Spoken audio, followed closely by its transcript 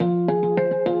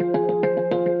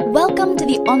Welcome to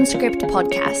the OnScript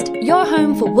podcast, your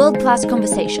home for world-class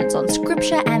conversations on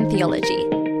scripture and theology,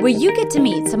 where you get to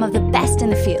meet some of the best in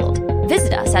the field.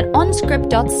 Visit us at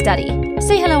onscript.study.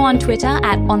 Say hello on Twitter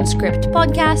at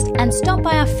OnScriptPodcast and stop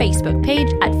by our Facebook page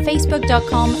at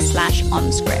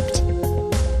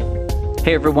facebook.com/OnScript.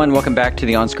 Hey everyone, welcome back to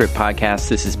the OnScript podcast.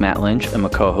 This is Matt Lynch. I'm a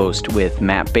co-host with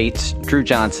Matt Bates, Drew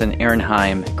Johnson, Aaron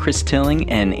Heim, Chris Tilling,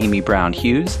 and Amy Brown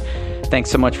Hughes. Thanks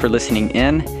so much for listening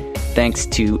in. Thanks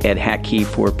to Ed Hackey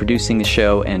for producing the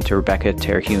show and to Rebecca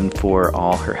Terhune for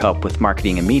all her help with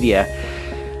marketing and media.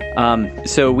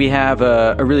 So we have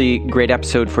a really great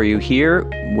episode for you here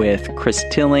with Chris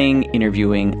Tilling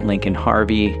interviewing Lincoln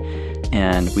Harvey,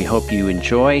 and we hope you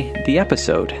enjoy the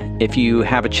episode. If you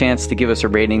have a chance to give us a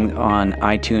rating on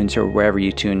iTunes or wherever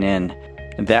you tune in,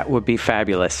 that would be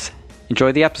fabulous.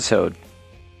 Enjoy the episode.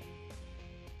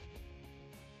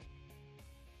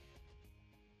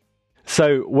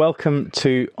 So, welcome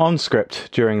to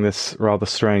OnScript during this rather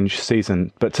strange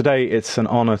season, but today it's an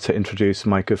honour to introduce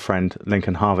my good friend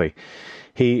Lincoln Harvey.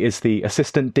 He is the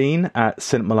Assistant Dean at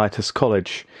St. Mellitus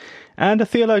College and a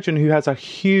theologian who has a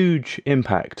huge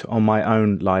impact on my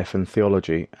own life and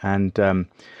theology. And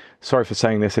sorry for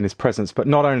saying this in his presence, but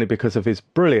not only because of his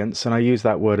brilliance, and I use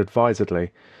that word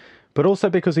advisedly, but also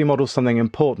because he models something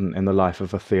important in the life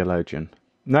of a theologian.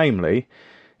 Namely,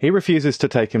 he refuses to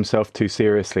take himself too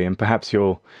seriously, and perhaps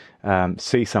you'll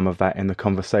see some of that in the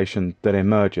conversation that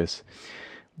emerges.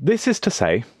 This is to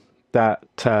say that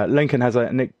Lincoln has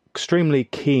an extremely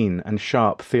keen and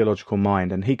sharp theological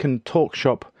mind, and he can talk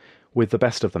shop with the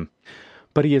best of them.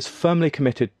 But he is firmly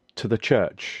committed to the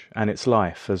church and its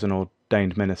life as an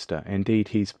ordained minister. Indeed,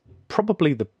 he's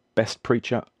probably the best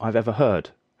preacher I've ever heard,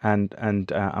 and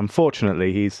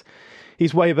unfortunately,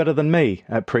 he's way better than me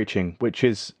at preaching, which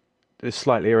is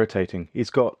slightly irritating. He's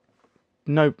got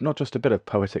not just a bit of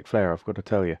poetic flair, I've got to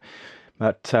tell you.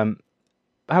 But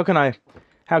how can I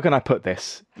put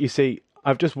this? You see,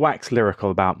 I've just waxed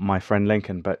lyrical about my friend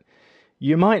Lincoln, but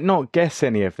you might not guess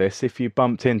any of this if you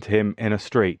bumped into him in a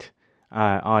street.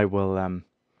 I will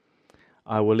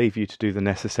leave you to do the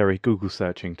necessary Google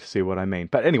searching to see what I mean.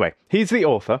 But anyway, he's the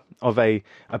author of a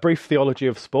brief theology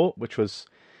of sport, which was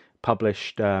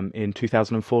published in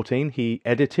 2014. He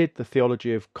edited The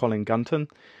Theology of Colin Gunton,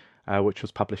 which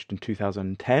was published in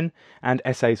 2010, and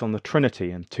Essays on the Trinity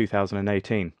in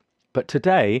 2018. But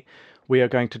today, we are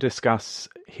going to discuss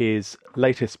his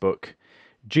latest book,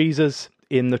 Jesus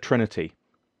in the Trinity,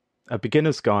 A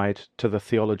Beginner's Guide to the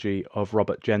Theology of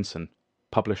Robert Jenson,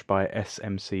 published by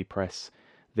SMC Press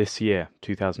this year,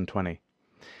 2020.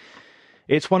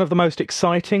 It's one of the most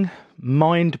exciting,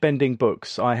 mind-bending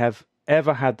books I have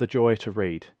ever had the joy to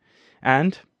read.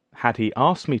 And had he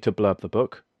asked me to blurb the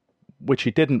book, which he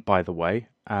didn't, by the way,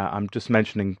 I'm just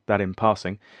mentioning that in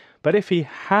passing, but if he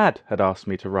had asked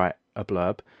me to write a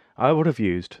blurb, I would have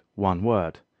used one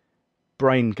word: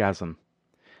 braingasm.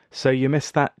 So you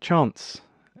missed that chance,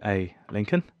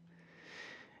 Lincoln?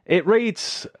 It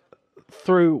reads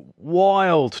through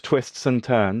wild twists and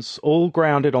turns, all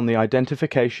grounded on the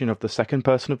identification of the second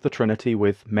person of the Trinity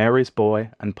with Mary's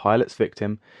boy and Pilate's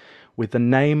victim, with the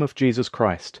name of Jesus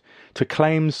Christ, to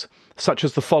claims such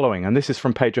as the following, and this is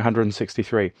from page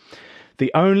 163.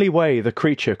 The only way the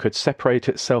creature could separate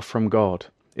itself from God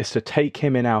is to take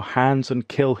him in our hands and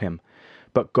kill him,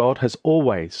 but God has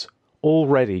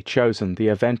already chosen the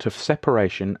event of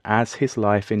separation as his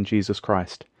life in Jesus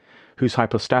Christ, whose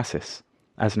hypostasis,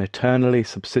 as an eternally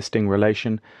subsisting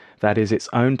relation that is its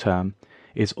own term,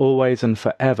 is always and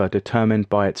forever determined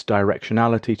by its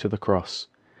directionality to the cross.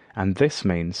 And this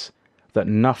means that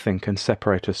nothing can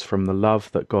separate us from the love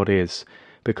that God is,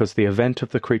 because the event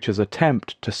of the creature's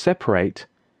attempt to separate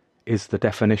is the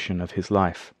definition of his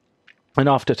life. And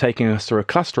after taking us through a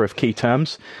cluster of key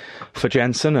terms for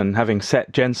Jenson, and having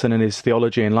set Jenson and his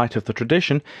theology in light of the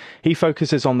tradition, he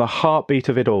focuses on the heartbeat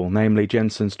of it all, namely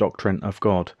Jenson's doctrine of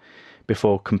God,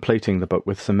 before completing the book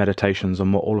with some meditations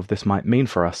on what all of this might mean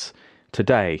for us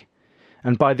today.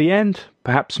 And by the end,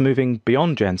 perhaps moving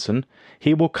beyond Jenson,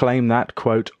 he will claim that,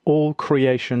 quote, all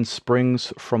creation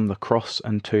springs from the cross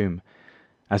and tomb,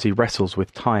 as he wrestles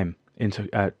time into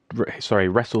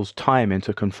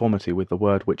conformity with the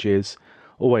Word which is,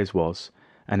 always was,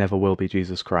 and ever will be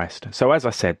Jesus Christ. So as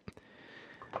I said,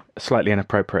 slightly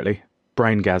inappropriately,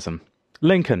 braingasm.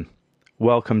 Lincoln,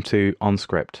 welcome to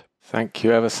OnScript. Thank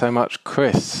you ever so much,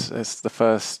 Chris. It's the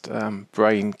first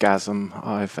braingasm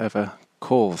I've ever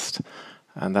caused.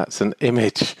 And that's an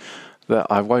image that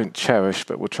I won't cherish,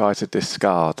 but will try to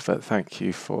discard. But thank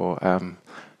you for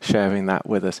sharing that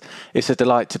with us. It's a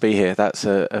delight to be here. That's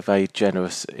a very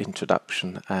generous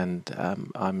introduction, and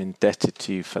I'm indebted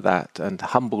to you for that and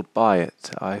humbled by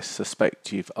it. I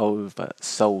suspect you've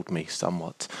oversold me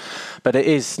somewhat, but it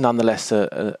is nonetheless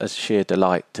a sheer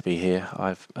delight to be here.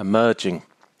 I'm emerging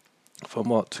from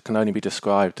what can only be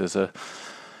described as a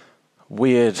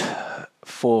weird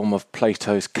form of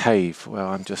Plato's cave, where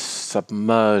I'm just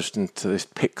submerged into this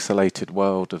pixelated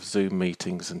world of Zoom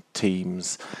meetings and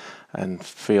Teams, and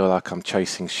feel like I'm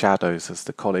chasing shadows as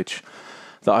the college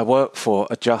that I work for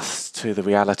adjusts to the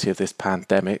reality of this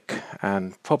pandemic,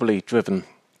 and probably driven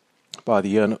by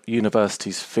the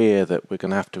university's fear that we're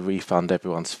going to have to refund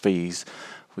everyone's fees.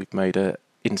 We've made an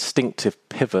instinctive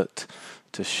pivot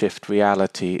to shift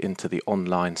reality into the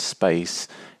online space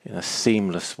in a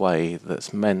seamless way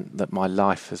that's meant that my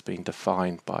life has been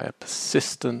defined by a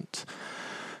persistent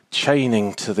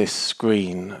chaining to this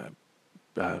screen,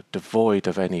 devoid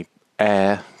of any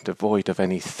air, devoid of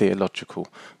any theological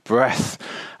breath,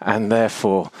 and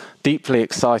therefore deeply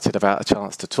excited about a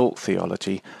chance to talk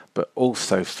theology, but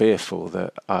also fearful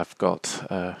that I've got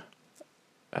a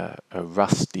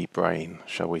rusty brain,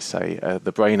 shall we say,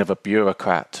 the brain of a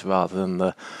bureaucrat rather than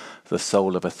the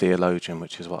soul of a theologian,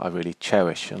 which is what I really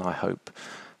cherish, and I hope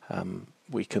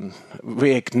we can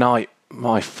reignite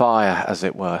my fire, as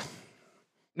it were.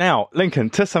 Now, Lincoln,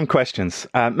 to some questions.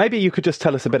 Maybe you could just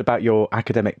tell us a bit about your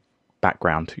academic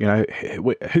background. You know,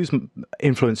 who's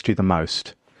influenced you the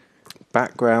most?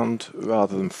 Background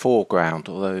rather than foreground,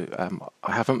 although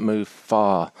I haven't moved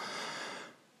far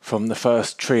from the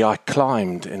first tree I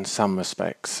climbed in some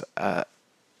respects. How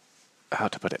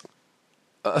to put it?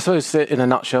 I suppose in a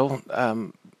nutshell,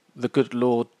 the good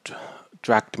Lord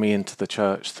dragged me into the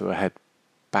church through a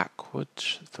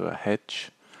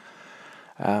hedge.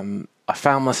 I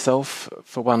found myself,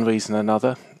 for one reason or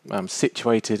another,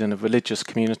 situated in a religious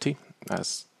community,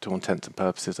 as to all intents and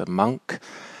purposes a monk.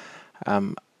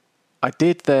 I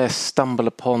did there stumble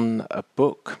upon a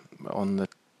book on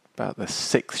about the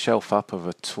sixth shelf up of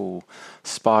a tall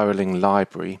spiralling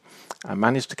library. I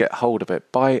managed to get hold of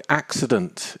it by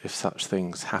accident, if such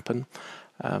things happen.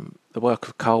 The work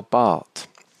of Karl Barth,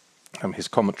 his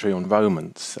commentary on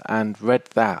Romans, and read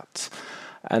that.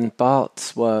 And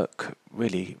Barth's work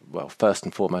really, well, first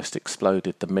and foremost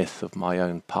exploded the myth of my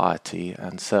own piety,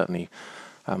 and certainly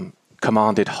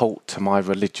commanded halt to my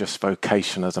religious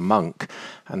vocation as a monk,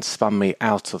 and spun me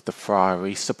out of the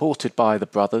friary, supported by the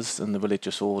brothers and the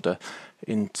religious order,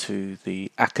 into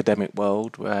the academic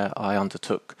world, where I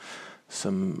undertook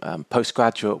some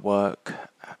postgraduate work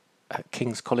at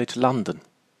King's College London,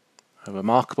 a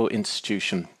remarkable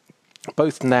institution,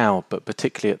 both now but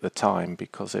particularly at the time,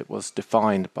 because it was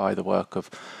defined by the work of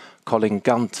Colin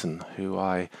Gunton, who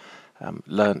I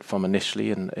learnt from initially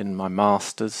in my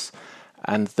master's,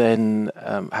 and then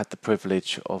had the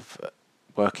privilege of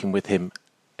working with him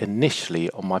initially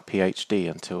on my PhD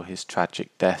until his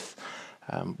tragic death,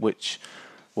 which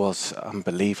was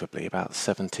unbelievably about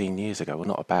 17 years ago. Well,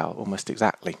 not about, almost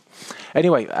exactly.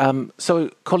 Anyway, so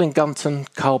Colin Gunton,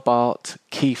 Karl Barth,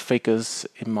 key figures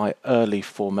in my early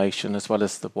formation, as well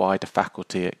as the wider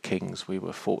faculty at King's. We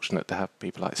were fortunate to have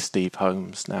people like Steve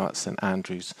Holmes, now at St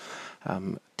Andrews,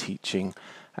 teaching,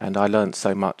 and I learnt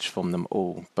so much from them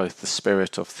all, both the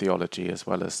spirit of theology as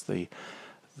well as the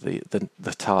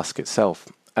task itself.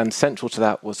 And central to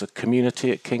that was a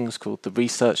community at King's called the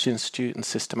Research Institute in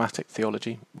Systematic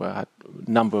Theology, where I had a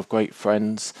number of great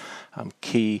friends,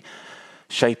 key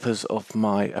shapers of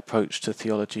my approach to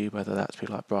theology, whether that's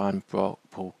people like Brian Brock,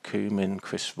 Paul Coomin,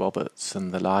 Chris Roberts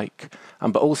and the like,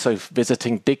 but also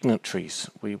visiting dignitaries.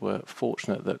 We were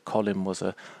fortunate that Colin was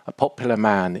a popular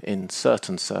man in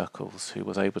certain circles who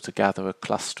was able to gather a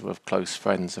cluster of close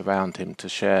friends around him to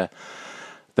share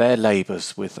their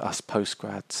labours with us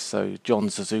postgrads. So John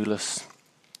Zazoulis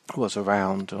was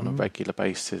around on a regular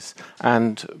basis,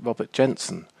 and Robert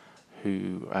Jenson,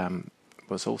 who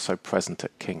was also present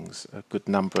at King's a good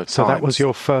number of times. So that was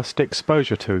your first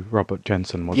exposure to Robert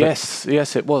Jenson, was it?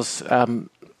 Yes, it was.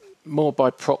 More by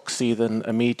proxy than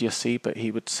immediacy, but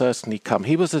he would certainly come.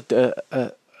 He was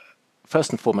first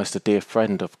and foremost a dear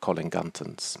friend of Colin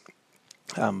Gunton's,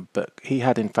 but he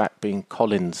had in fact been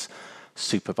Colin's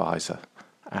supervisor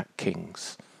at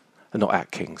King's, not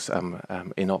at King's,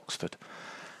 in Oxford.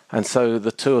 And so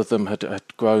the two of them had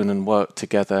grown and worked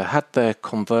together, had their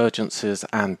convergences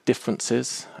and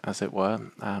differences, as it were,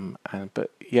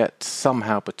 but yet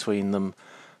somehow between them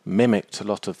mimicked a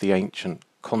lot of the ancient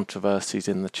controversies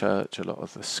in the church, a lot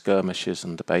of the skirmishes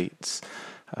and debates,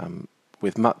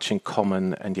 with much in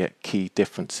common and yet key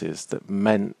differences that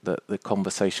meant that the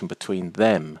conversation between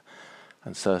them,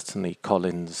 and certainly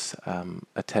Colin's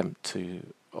attempt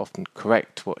to often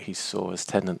correct what he saw as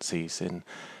tendencies in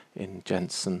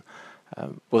Jenson,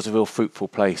 was a real fruitful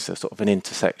place, a sort of an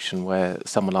intersection where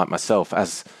someone like myself,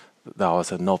 as though I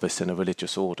was a novice in a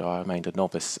religious order, I remained a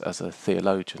novice as a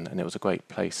theologian, and it was a great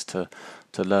place to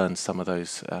learn some of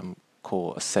those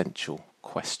core essential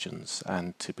questions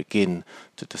and to begin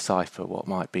to decipher what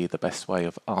might be the best way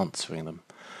of answering them.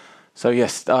 So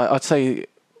yes, I'd say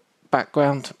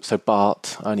background. So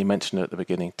Barth, I only mentioned it at the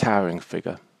beginning, towering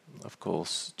figure. Of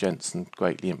course, Jenson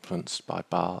greatly influenced by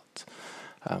Barth,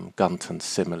 Gunton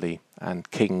similarly, and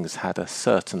King's had a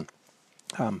certain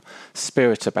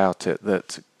spirit about it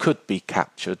that could be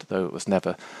captured, though it was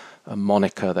never a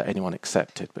moniker that anyone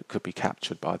accepted, but could be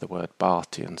captured by the word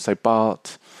Barthian. So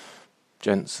Barth,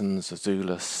 Jenson,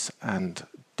 Zazulus, and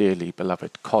dearly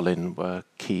beloved Colin were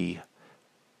key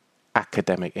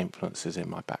academic influences in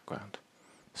my background.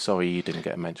 Sorry you didn't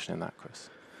get a mention in that, Chris.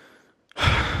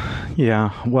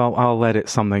 Yeah, well, I'll edit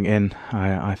something in,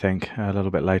 I think, a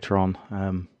little bit later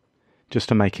on, just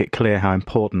to make it clear how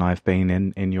important I've been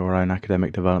in your own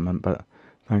academic development, but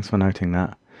thanks for noting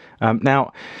that.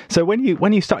 Now, so when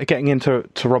you started getting into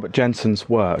Robert Jenson's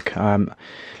work,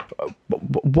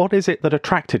 what is it that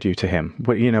attracted you to him?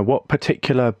 What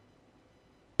particular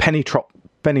penny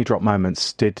drop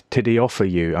moments did he offer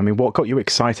you? I mean, what got you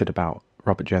excited about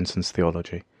Robert Jenson's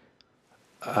theology?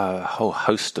 A whole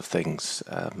host of things,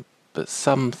 but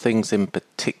some things in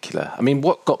particular. I mean,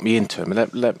 what got me into him?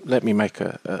 Let me make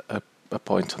a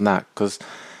point on that, because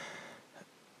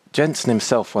Jenson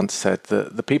himself once said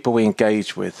that the people we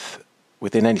engage with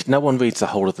within any, no one reads the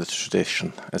whole of the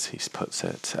tradition, as he puts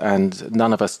it, and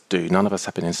none of us do. None of us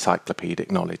have an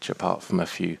encyclopedic knowledge, apart from a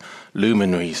few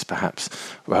luminaries, perhaps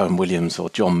Rowan Williams or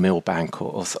John Milbank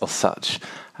or such.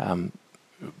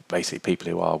 Basically people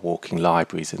who are walking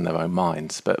libraries in their own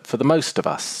minds. But for the most of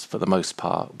us, for the most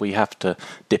part, we have to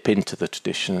dip into the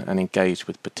tradition and engage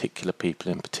with particular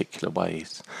people in particular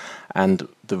ways. And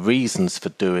the reasons for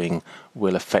doing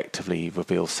will effectively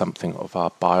reveal something of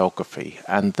our biography.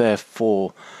 And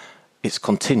therefore, it's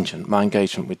contingent. My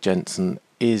engagement with Jenson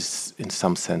is, in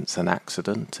some sense, an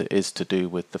accident. It is to do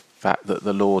with the fact that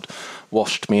the Lord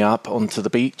washed me up onto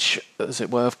the beach, as it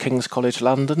were, of King's College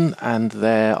London, and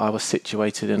there I was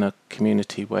situated in a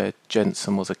community where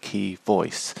Jenson was a key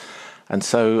voice. And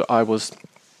so I was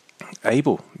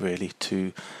able, really,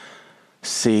 to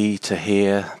see, to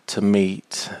hear, to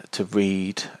meet, to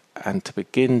read, and to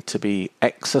begin to be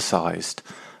exercised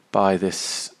by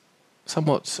this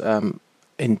somewhat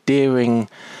endearing,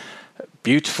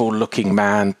 beautiful-looking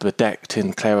man bedecked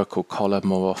in clerical collar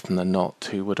more often than not,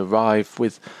 who would arrive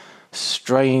with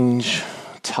strange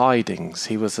tidings.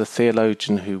 He was a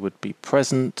theologian who would be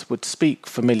present, would speak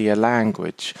familiar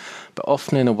language, but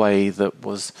often in a way that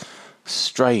was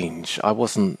strange. I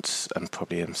wasn't, and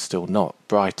probably am still not,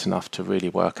 bright enough to really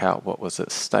work out what was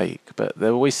at stake, but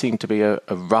there always seemed to be a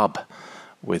rub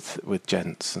with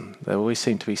Jenson. There always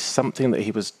seemed to be something that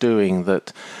he was doing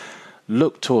that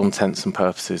looked to all intents and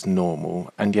purposes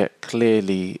normal, and yet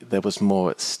clearly there was more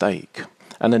at stake.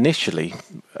 And initially,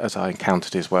 as I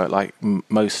encountered his work, like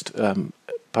most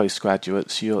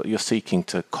postgraduates, you're seeking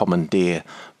to commandeer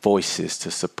voices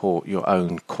to support your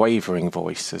own quavering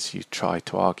voice as you try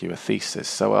to argue a thesis.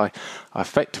 So I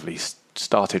effectively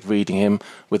started reading him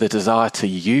with a desire to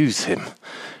use him,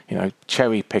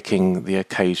 cherry-picking the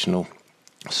occasional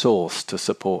source to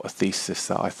support a thesis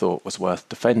that I thought was worth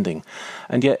defending.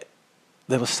 And yet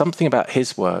there was something about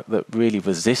his work that really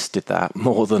resisted that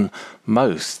more than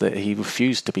most, that he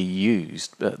refused to be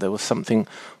used, but there was something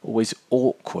always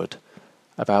awkward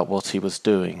about what he was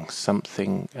doing,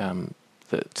 something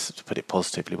that, to put it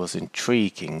positively, was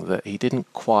intriguing, that he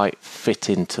didn't quite fit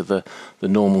into the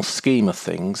normal scheme of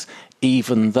things,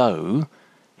 even though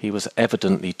he was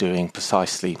evidently doing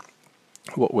precisely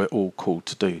what we're all called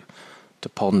to do, to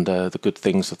ponder the good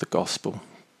things of the gospel,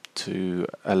 to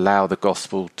allow the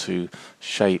gospel to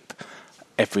shape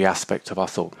every aspect of our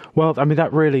thought. Well, I mean,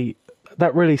 that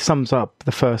really sums up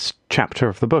the first chapter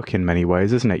of the book in many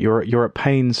ways, isn't it? You're at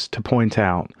pains to point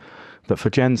out that for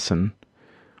Jenson,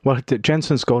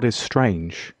 Jenson's God is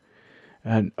strange.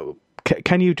 And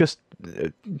can you just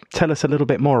tell us a little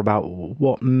bit more about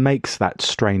what makes that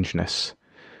strangeness,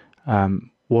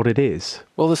 what it is?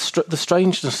 Well, the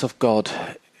strangeness of God,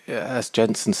 as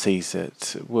Jenson sees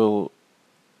it, will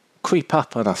creep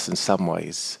up on us in some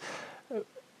ways,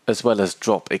 as well as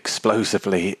drop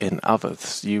explosively in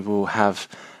others. You will have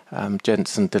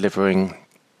Jenson delivering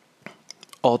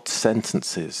odd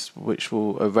sentences which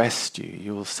will arrest you.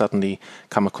 You will suddenly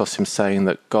come across him saying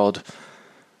that God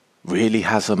really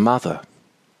has a mother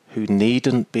who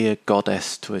needn't be a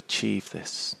goddess to achieve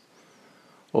this.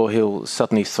 Or he'll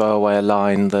suddenly throw away a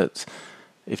line that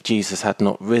if Jesus had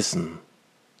not risen,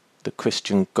 the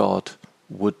Christian God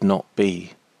would not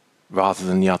be, rather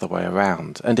than the other way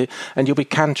around. And you'll be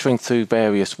cantering through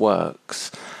various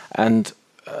works, and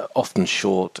often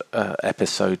short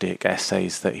episodic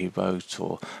essays that he wrote,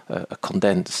 or a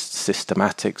condensed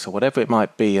systematics, or whatever it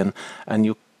might be, and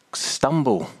you'll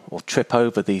stumble or trip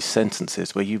over these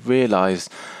sentences where you realise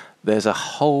there's a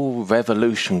whole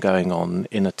revolution going on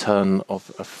in a turn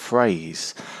of a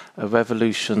phrase, a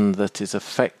revolution that is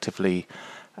effectively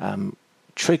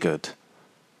triggered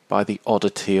by the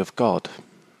oddity of God,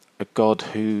 a God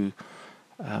who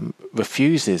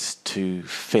refuses to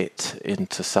fit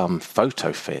into some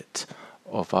photo fit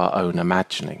of our own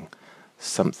imagining,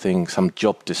 some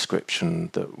job description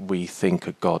that we think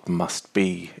a God must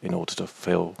be in order to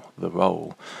fill the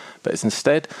role, but is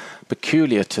instead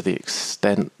peculiar to the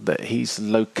extent that he's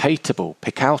locatable,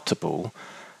 pick-outable,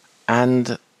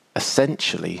 and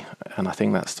essentially, and I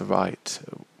think that's the right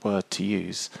word to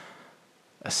use,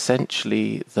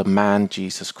 essentially the man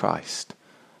Jesus Christ.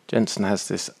 Jenson has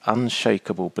this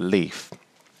unshakable belief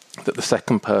that the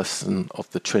second person of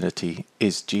the Trinity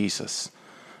is Jesus,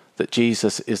 that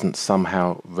Jesus isn't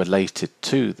somehow related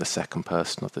to the second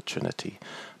person of the Trinity,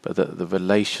 but that the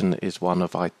relation is one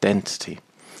of identity.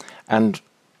 And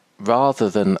rather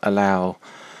than allow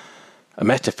a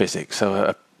metaphysics,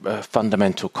 so a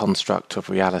fundamental construct of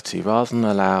reality, rather than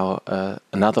allow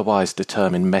an otherwise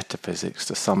determined metaphysics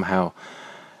to somehow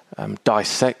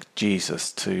dissect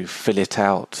Jesus, to fill it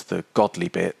out, the godly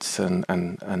bits,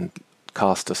 and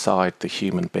cast aside the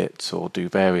human bits, or do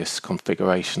various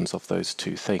configurations of those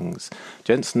two things.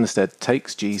 Jenson instead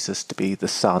takes Jesus to be the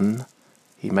Son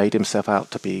he made himself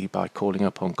out to be by calling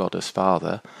upon God as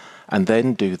Father, and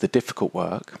then do the difficult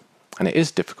work. And it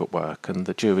is difficult work, and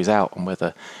the jury's out on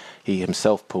whether he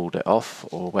himself pulled it off,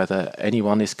 or whether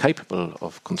anyone is capable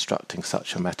of constructing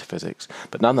such a metaphysics,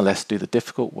 but nonetheless do the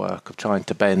difficult work of trying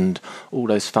to bend all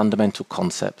those fundamental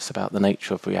concepts about the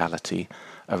nature of reality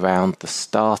around the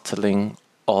startling,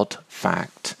 odd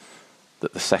fact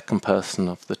that the second person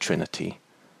of the Trinity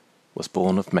was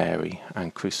born of Mary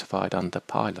and crucified under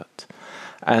Pilate.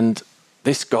 And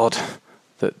this God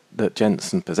that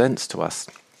Jenson presents to us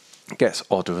gets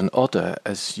odder and odder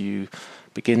as you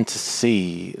begin to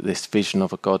see this vision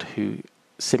of a God who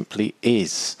simply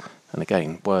is, and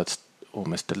again, words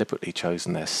almost deliberately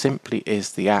chosen there, simply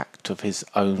is the act of his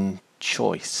own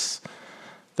choice.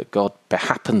 That God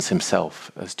behappens himself,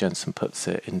 as Jenson puts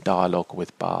it, in dialogue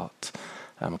with Barth.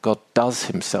 God does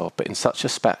himself, but in such a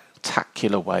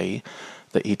spectacular way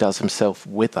that he does himself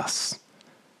with us.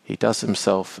 He does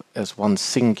himself as one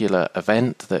singular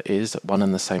event that is, at one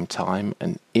and the same time,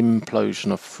 an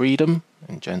implosion of freedom,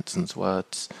 in Jenson's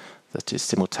words, that is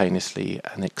simultaneously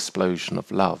an explosion of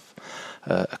love.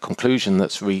 A conclusion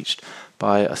that's reached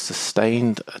by a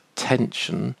sustained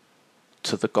attention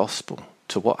to the gospel,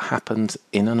 to what happened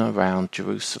in and around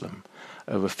Jerusalem.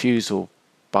 A refusal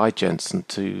by Jenson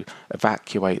to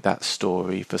evacuate that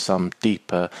story for some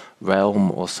deeper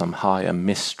realm or some higher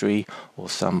mystery or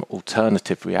some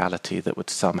alternative reality that would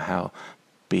somehow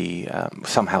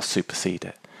supersede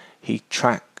it. He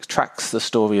tracks the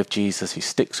story of Jesus, he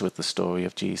sticks with the story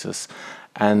of Jesus,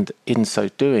 and in so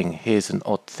doing, here's an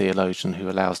odd theologian who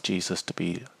allows Jesus to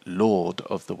be Lord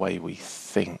of the way we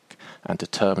think and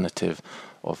determinative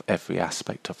of every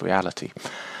aspect of reality.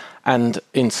 And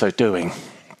in so doing,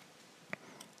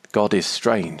 God is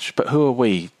strange, but who are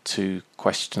we to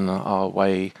question our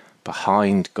way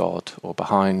behind God or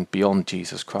beyond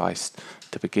Jesus Christ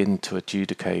to begin to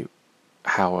adjudicate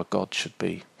how a God should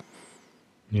be?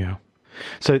 Yeah.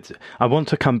 So I want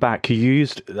to come back.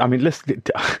 Listen,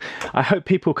 I hope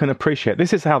people can appreciate,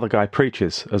 this is how the guy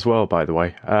preaches as well, by the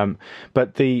way.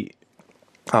 But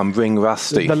I'm ring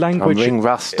rusty. The language, I'm ring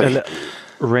rusty.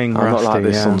 I'm not like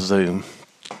this on Zoom,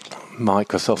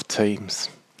 Microsoft Teams,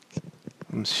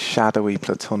 shadowy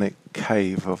platonic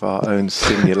cave of our own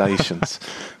simulations,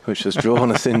 which has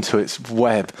drawn us into its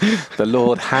web. The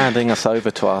Lord handing us over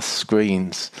to our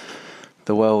screens.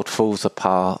 The world falls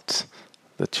apart.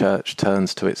 The church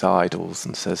turns to its idols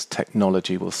and says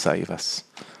technology will save us.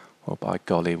 Well, by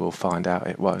golly, we'll find out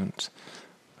it won't.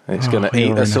 It's going to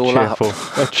eat us all up.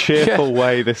 A cheerful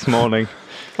way this morning.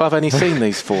 Well, I've only seen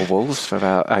these four walls for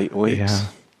about 8 weeks.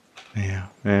 Yeah.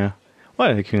 Well,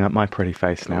 I'm looking at my pretty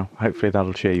face now. Hopefully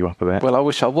that'll cheer you up a bit. Well, I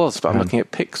wish I was, but I'm looking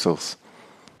at pixels.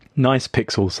 Nice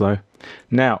pixels, though.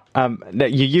 Now,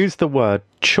 you used the word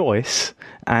choice,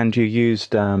 and you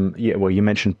used, you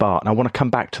mentioned Barth. And I want to come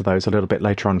back to those a little bit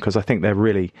later on, because I think they're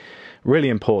really, really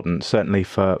important, certainly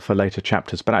for later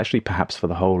chapters, but actually perhaps for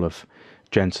the whole of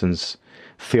Jenson's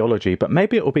theology, but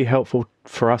maybe it will be helpful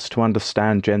for us to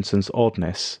understand Jenson's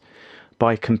oddness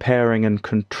by comparing and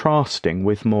contrasting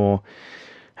with more,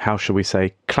 how shall we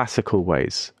say, classical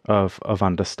ways of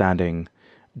understanding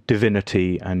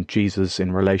divinity and Jesus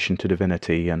in relation to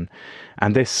divinity, and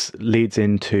this leads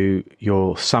into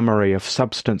your summary of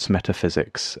substance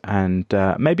metaphysics, and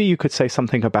maybe you could say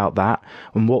something about that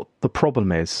and what the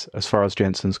problem is as far as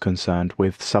Jenson's concerned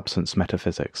with substance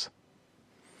metaphysics.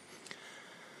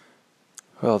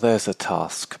 Well, there's a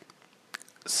task.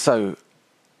 So,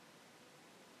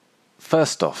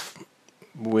 first off,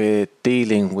 we're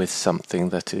dealing with something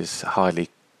that is highly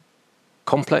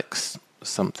complex,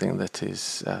 something that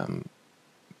is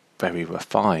very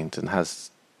refined and has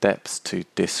depths to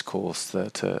discourse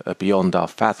that are beyond our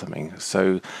fathoming.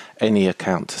 So any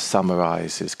account to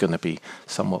summarise is going to be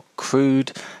somewhat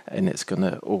crude, and it's going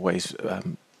to always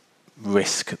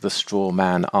risk the straw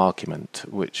man argument,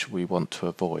 which we want to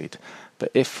avoid.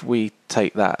 But if we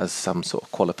take that as some sort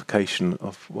of qualification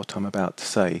of what I'm about to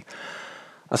say,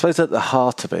 I suppose at the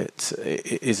heart of it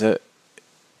is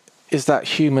that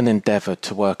human endeavour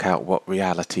to work out what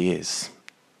reality is,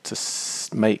 to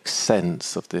make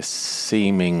sense of this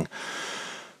seeming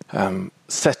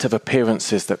set of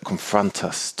appearances that confront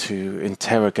us, to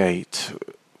interrogate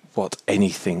what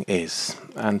anything is.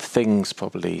 And things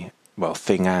probably, well,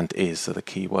 thing and is are the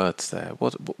key words there.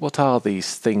 What are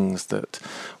these things that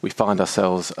we find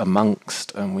ourselves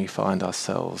amongst and we find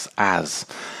ourselves as?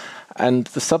 And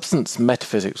the substance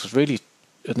metaphysics was really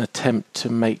an attempt to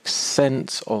make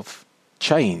sense of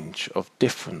change, of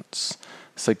difference.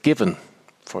 So given,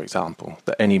 for example,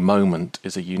 that any moment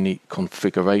is a unique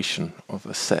configuration of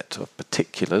a set of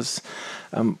particulars,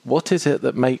 what is it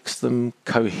that makes them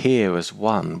cohere as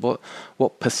one?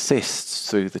 What persists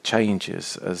through the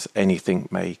changes as anything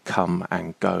may come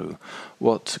and go?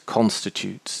 What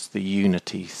constitutes the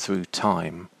unity through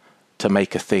time to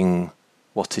make a thing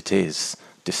what it is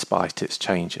despite its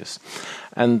changes?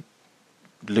 And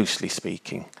loosely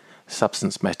speaking,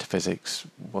 substance metaphysics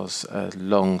was a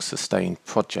long-sustained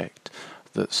project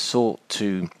that sought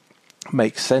to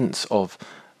make sense of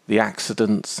the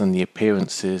accidents and the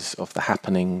appearances of the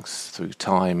happenings through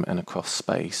time and across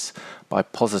space by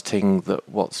positing that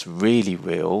what's really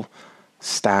real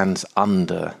stands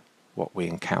under what we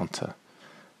encounter.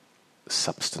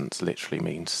 Substance literally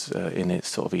means, in its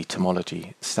sort of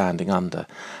etymology, standing under.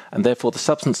 And therefore the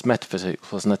substance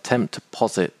metaphysics was an attempt to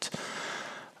posit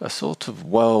a sort of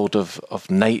world of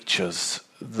natures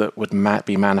that would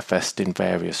be manifest in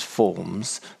various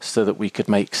forms so that we could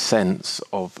make sense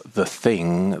of the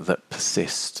thing that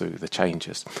persists through the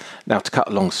changes. Now, to cut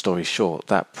a long story short,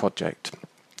 that project,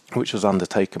 which was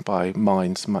undertaken by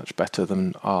minds much better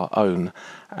than our own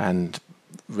and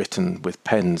written with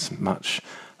pens much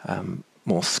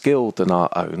more skilled than our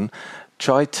own,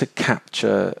 tried to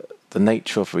capture the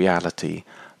nature of reality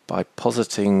by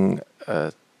positing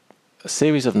a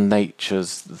series of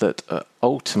natures that are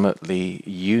ultimately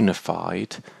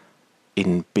unified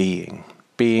in being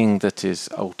that is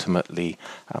ultimately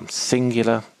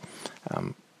singular,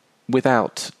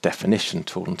 without definition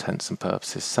to all intents and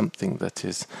purposes, something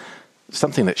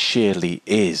that sheerly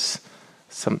is,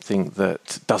 something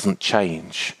that doesn't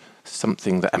change,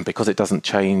 something that, and because it doesn't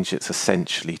change, it's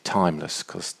essentially timeless,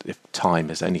 because if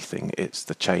time is anything, it's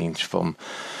the change from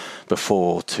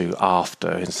before to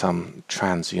after in some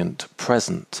transient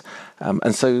present.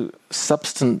 And so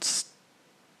substance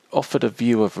offered a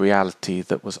view of reality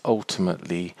that was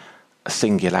ultimately a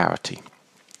singularity,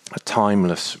 a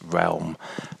timeless realm,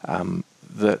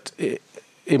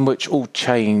 in which all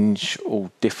change, all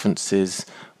differences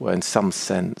were in some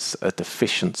sense a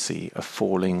deficiency, a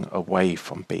falling away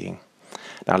from being.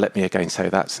 Now let me again say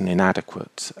that's an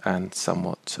inadequate and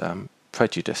somewhat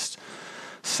prejudiced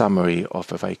summary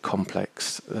of a very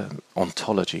complex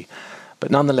ontology.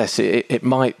 But nonetheless, it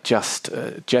might just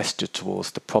gesture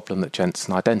towards the problem that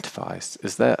Jenson identifies,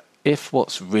 is that if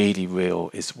what's really real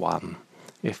is one,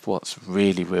 if what's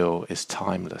really real is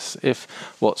timeless, if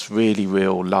what's really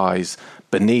real lies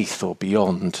beneath or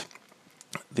beyond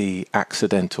the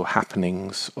accidental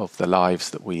happenings of the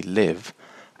lives that we live,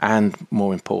 and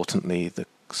more importantly, the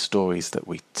stories that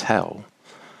we tell,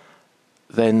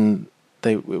 then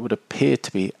it would appear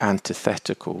to be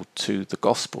antithetical to the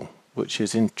gospel, which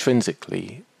is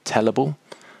intrinsically tellable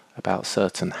about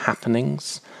certain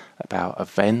happenings, about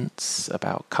events,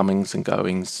 about comings and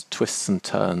goings, twists and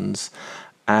turns,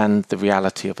 and the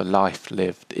reality of a life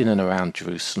lived in and around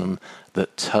Jerusalem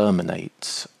that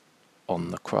terminates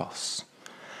on the cross.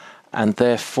 And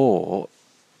therefore,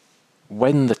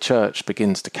 when the church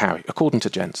begins to carry, according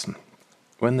to Jenson,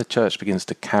 when the church begins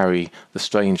to carry the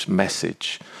strange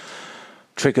message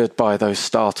triggered by those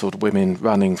startled women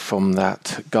running from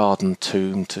that garden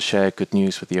tomb to share good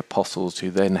news with the apostles,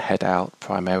 who then head out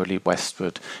primarily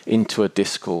westward into a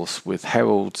discourse with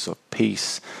heralds of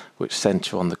peace which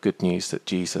centre on the good news that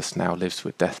Jesus now lives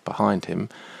with death behind him,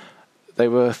 they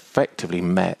were effectively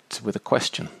met with a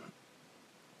question.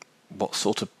 What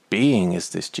sort of being is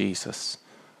this Jesus?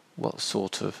 What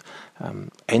sort of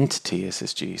entity is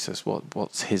this Jesus?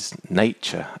 What's his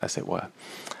nature, as it were?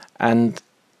 And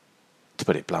to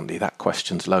put it bluntly, that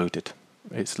question's loaded.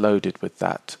 It's loaded with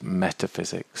that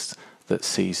metaphysics that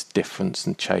sees difference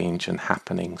and change and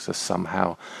happenings as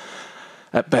somehow,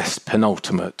 at best,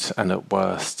 penultimate, and at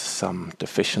worst, some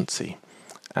deficiency.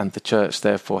 And the church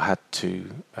therefore had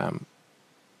to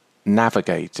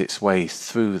navigate its way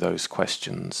through those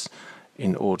questions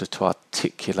in order to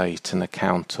articulate an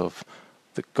account of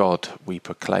the God we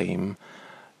proclaim,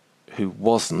 who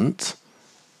wasn't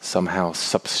somehow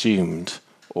subsumed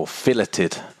or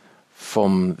filleted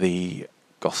from the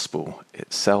gospel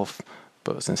itself,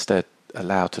 but was instead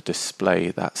allowed to display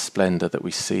that splendour that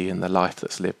we see in the life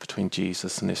that's lived between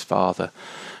Jesus and his Father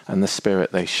and the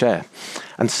Spirit they share.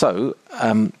 And so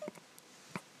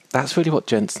that's really what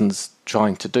Jenson's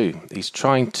trying to do. He's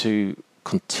trying to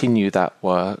continue that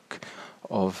work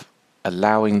of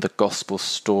allowing the gospel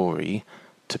story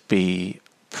to be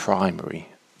primary,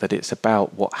 that it's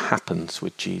about what happens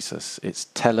with Jesus. It's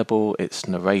tellable, it's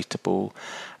narratable,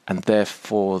 and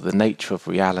therefore the nature of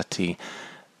reality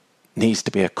needs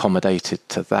to be accommodated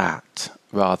to that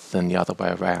rather than the other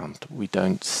way around. We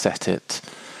don't set it,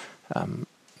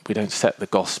 we don't set the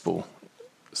gospel,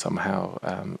 somehow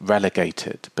relegate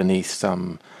it beneath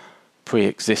some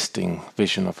pre-existing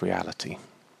vision of reality.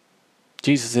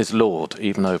 Jesus is Lord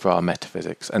even over our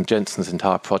metaphysics, and Jenson's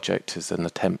entire project is an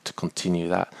attempt to continue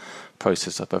that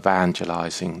process of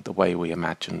evangelizing the way we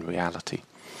imagine reality.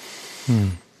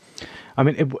 I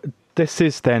mean, this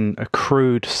is then a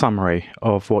crude summary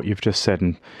of what you've just said,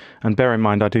 and bear in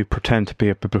mind I do pretend to be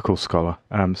a biblical scholar,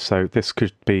 so this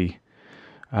could be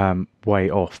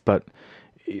way off, but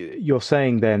you're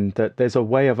saying then that there's a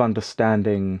way of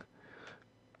understanding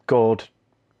God,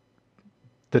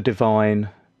 the divine,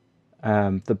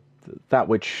 that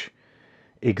which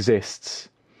exists,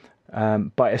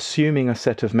 by assuming a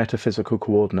set of metaphysical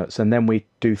coordinates, and then we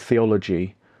do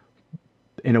theology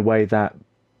in a way that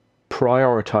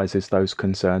prioritizes those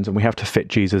concerns, and we have to fit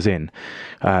Jesus in.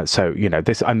 So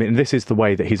this is the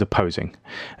way that he's opposing.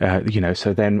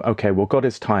 So then, okay, well, God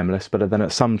is timeless, but then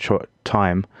at some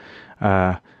time,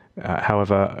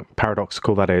 however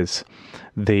paradoxical that is,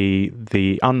 the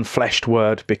unfleshed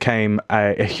word became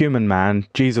a human man,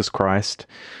 Jesus Christ,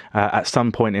 at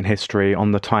some point in history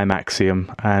on the time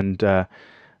axiom, and so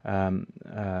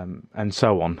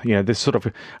on. This is sort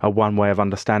of a one way of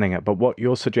understanding it. But what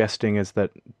you're suggesting is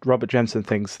that Robert Jenson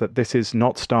thinks that this is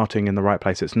not starting in the right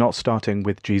place. It's not starting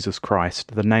with Jesus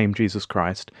Christ, the name Jesus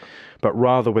Christ, but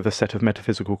rather with a set of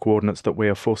metaphysical coordinates that we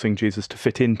are forcing Jesus to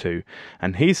fit into.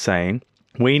 And he's saying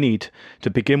we need to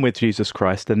begin with Jesus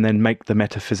Christ and then make the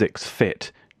metaphysics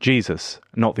fit Jesus,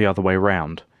 not the other way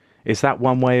around. Is that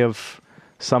one way of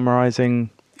summarizing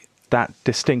that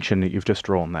distinction that you've just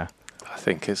drawn there? I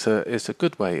think it's a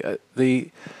good way.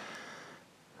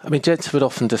 Jenson would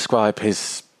often describe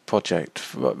his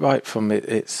project right from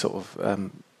its sort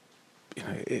of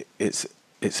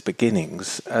its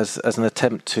beginnings as an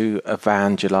attempt to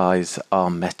evangelize our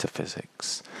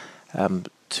metaphysics,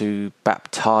 to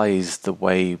baptize the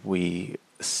way we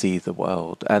see the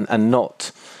world, and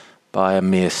not by a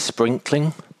mere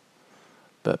sprinkling,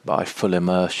 but by full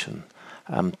immersion,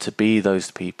 to be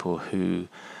those people who,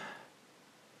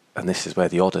 and this is where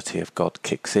the oddity of God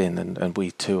kicks in, and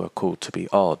we too are called to be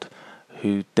odd,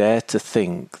 who dare to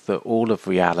think that all of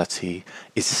reality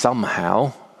is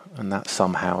somehow, and that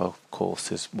somehow, of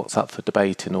course, is what's up for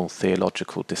debate in all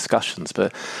theological discussions,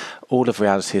 but all of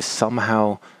reality is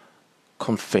somehow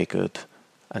configured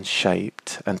and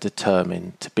shaped and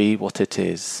determined to be what it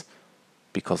is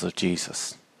because of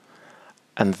Jesus.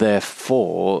 And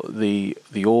therefore, the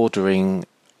ordering,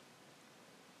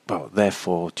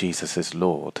 therefore Jesus is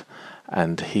Lord,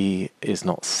 and he is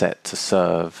not set to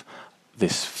serve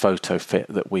this photo fit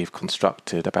that we've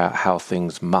constructed about how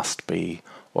things must be,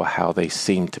 or how they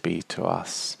seem to be to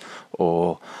us,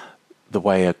 or the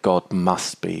way a God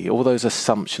must be. All those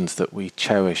assumptions that we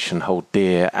cherish and hold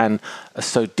dear and are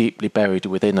so deeply buried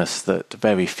within us that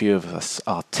very few of us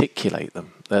articulate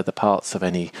them. They're the parts of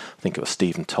any, I think it was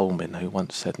Stephen Tolman who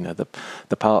once said,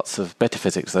 the parts of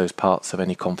metaphysics, those parts of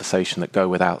any conversation that go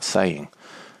without saying.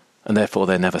 And therefore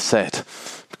they're never said,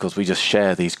 because we just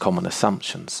share these common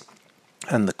assumptions.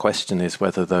 And the question is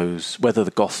whether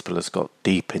the gospel has got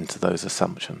deep into those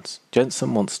assumptions.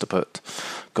 Jenson wants to put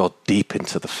God deep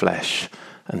into the flesh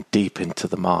and deep into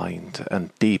the mind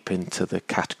and deep into the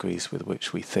categories with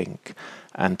which we think,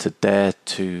 and to dare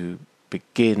to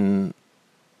begin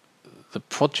the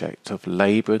project of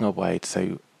labouring away to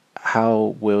say,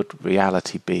 how would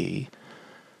reality be?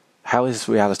 How is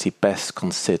reality best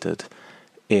considered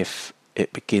if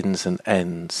it begins and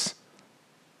ends,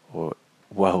 or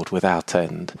world without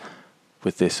end,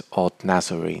 with this odd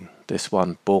Nazarene, this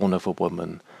one born of a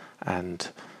woman and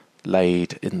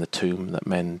laid in the tomb that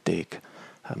men dig?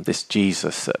 This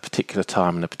Jesus at a particular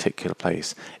time in a particular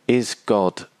place. Is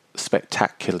God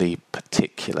spectacularly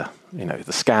particular?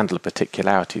 The scandal of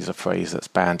particularity is a phrase that's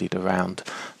bandied around.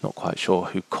 Not quite sure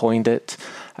who coined it,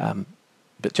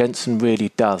 but Jenson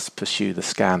really does pursue the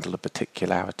scandal of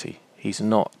particularity. He's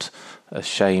not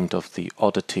ashamed of the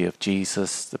oddity of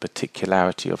Jesus, the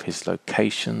particularity of his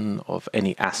location, of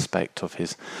any aspect of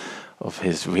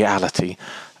his reality.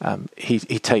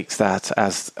 He takes that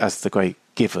as the great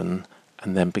given,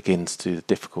 and then begins to do the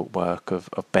difficult work of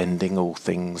bending all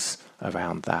things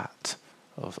around that,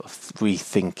 of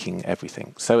rethinking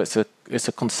everything. So it's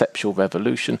a conceptual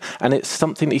revolution, and it's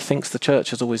something he thinks the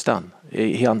church has always done.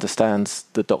 He understands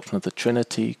the doctrine of the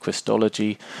Trinity,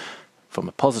 Christology, from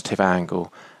a positive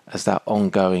angle, as that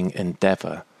ongoing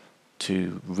endeavour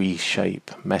to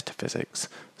reshape metaphysics.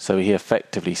 So he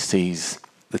effectively sees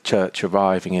the church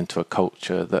arriving into a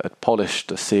culture that had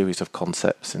polished a series of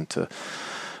concepts into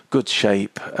good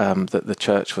shape, that the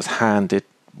church was handed.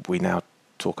 We now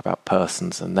talk about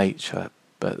persons and nature,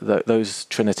 but those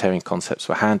Trinitarian concepts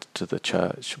were handed to the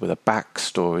church with a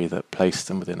backstory that placed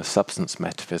them within a substance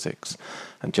metaphysics.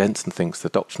 And Jenson thinks the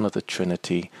doctrine of the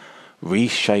Trinity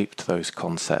reshaped those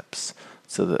concepts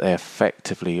so that they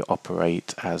effectively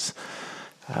operate as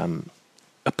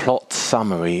a plot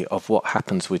summary of what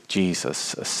happens with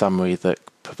Jesus, a summary that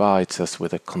provides us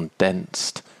with a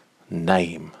condensed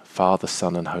name, Father,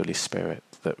 Son and Holy Spirit,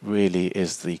 that really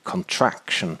is the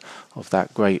contraction of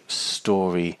that great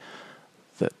story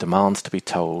that demands to be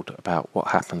told about what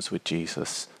happens with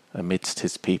Jesus amidst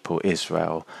his people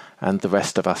Israel, and the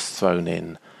rest of us thrown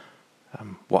in.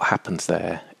 What happens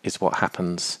there is what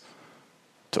happens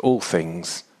to all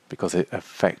things, because it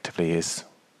effectively is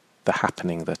the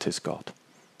happening that is God.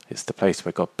 It's the place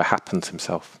where God behappens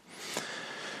himself.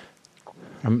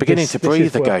 I'm beginning to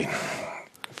breathe again.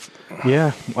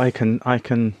 Yeah, I can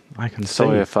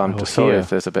Sorry see. if I'm sorry if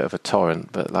there's a bit of a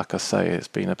torrent, but like I say, it's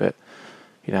been a bit,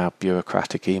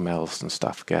 bureaucratic emails and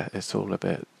stuff it's all a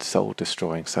bit soul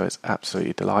destroying. So it's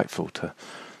absolutely delightful to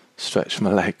stretch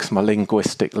my legs, my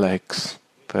linguistic legs.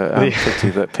 But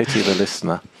pity the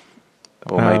listener,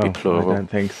 or maybe plural. I don't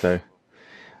think so.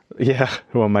 Yeah,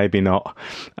 well, maybe not.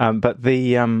 But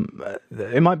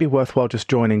it might be worthwhile just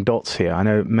joining dots here. I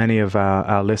know many of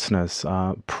our listeners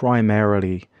are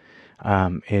primarily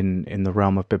in the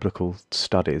realm of biblical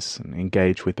studies and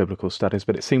engage with biblical studies,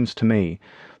 but it seems to me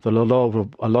that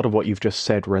a lot of what you've just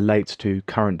said relates to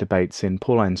current debates in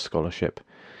Pauline scholarship,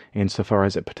 insofar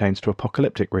as it pertains to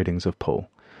apocalyptic readings of Paul.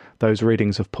 Those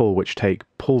readings of Paul which take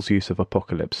Paul's use of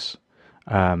apocalypse,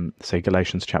 say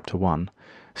Galatians chapter 1,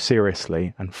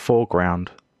 seriously and foreground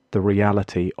the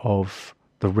reality of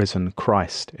the risen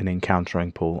Christ in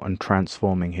encountering Paul and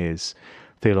transforming his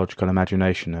theological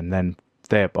imagination, and then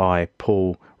thereby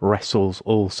Paul wrestles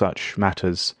all such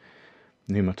matters,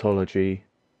 pneumatology,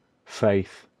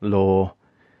 faith, law,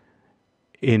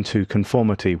 into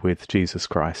conformity with Jesus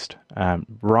Christ,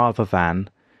 rather than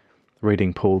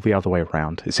reading Paul the other way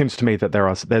around. It seems to me that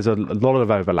there's a lot of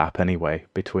overlap anyway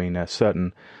between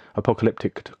certain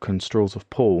apocalyptic construals of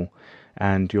Paul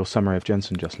and your summary of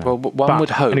Jenson just now. Well, one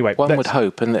would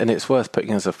hope, and it's worth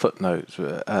putting as a footnote,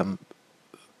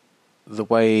 the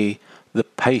way, the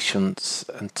patience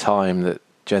and time that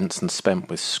Jenson spent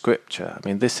with Scripture. I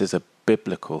mean, this is a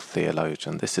biblical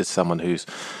theologian. This is someone who's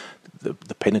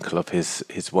the pinnacle of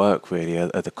his work, really,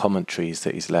 are the commentaries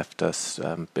that he's left us,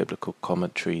 biblical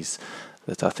commentaries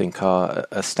that I think are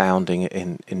astounding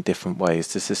in different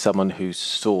ways. This is someone who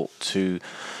sought to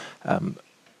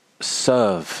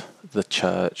serve the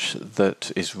church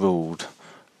that is ruled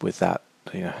with that,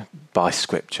 by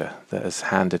Scripture, that has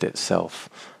handed itself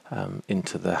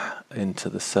into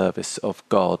the service of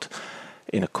God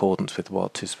in accordance with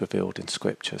what is revealed in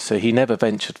Scripture. So he never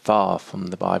ventured far from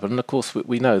the Bible. And of course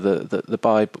we know that the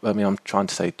Bible, I'm trying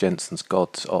to say Jenson's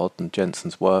God's odd and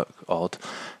Jenson's work odd,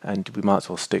 and we might as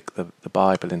well stick the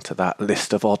Bible into that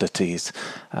list of oddities.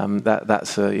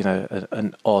 That's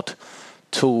an odd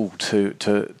tool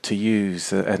to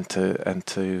use and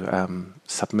to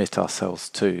submit ourselves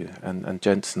to. And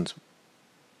Jenson's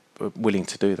willing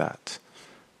to do that.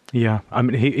 Yeah, I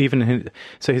mean,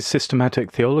 his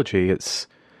systematic theology, there's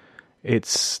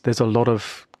a lot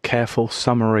of careful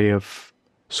summary of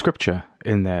Scripture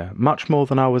in there, much more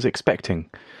than I was expecting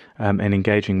in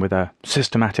engaging with a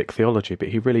systematic theology. But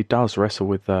he really does wrestle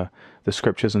with the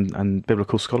Scriptures and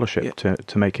biblical scholarship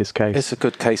to make his case. It's a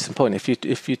good case in point.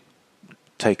 If you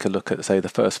take a look at, say, the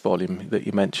first volume that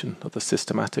you mentioned of the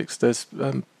Systematics, there's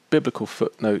biblical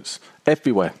footnotes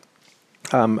everywhere,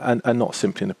 and not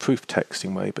simply in a proof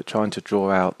texting way, but trying to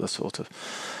draw out the sort of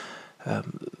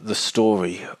the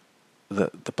story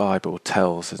that the Bible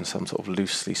tells in some sort of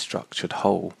loosely structured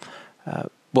whole.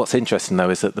 What's interesting, though,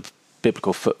 is that the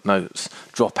biblical footnotes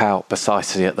drop out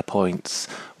precisely at the points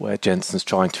where Jenson's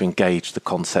trying to engage the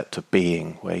concept of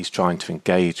being, where he's trying to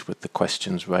engage with the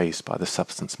questions raised by the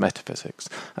substance metaphysics.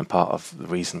 And part of the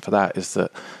reason for that is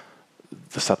that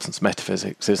the substance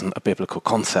metaphysics isn't a biblical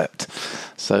concept.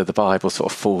 So the Bible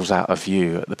sort of falls out of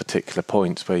view at the particular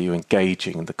points where you're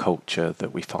engaging in the culture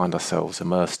that we find ourselves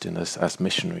immersed in as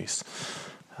missionaries.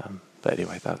 But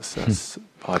anyway, that's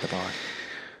by the by.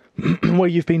 Well,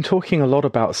 you've been talking a lot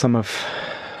about some of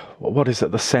what is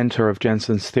at the centre of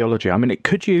Jenson's theology. I mean,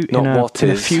 could you, in a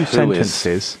few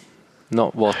sentences...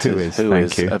 Not what is, who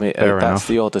is. I mean, that's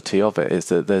the oddity of it, is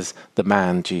that there's the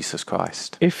man, Jesus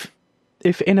Christ. If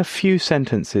in a few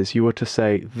sentences you were to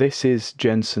say, this is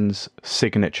Jenson's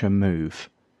signature move,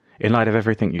 in light of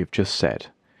everything you've just said,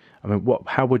 I mean,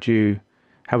 how would you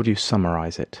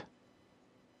summarise it?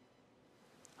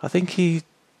 I think he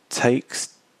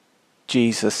takes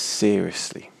Jesus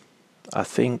seriously. I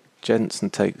think Jenson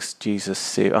takes Jesus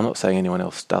seriously. I'm not saying anyone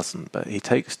else doesn't, but he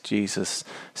takes Jesus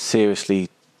seriously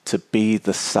to be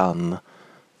the Son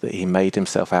that he made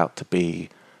himself out to be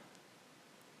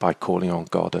by calling on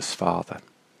God as Father.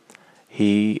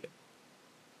 It's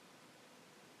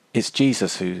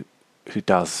Jesus who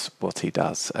does what he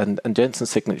does. And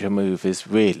Jenson's signature move is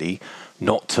really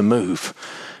not to move.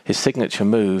 His signature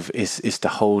move is to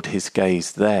hold his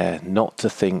gaze there, not to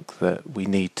think that we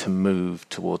need to move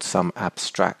towards some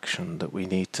abstraction, that we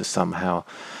need to somehow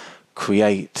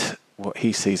create what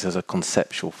he sees as a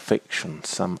conceptual fiction,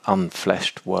 some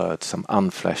unfleshed word, some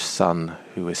unfleshed son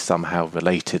who is somehow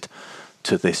related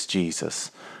to this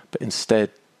Jesus, but instead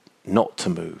not to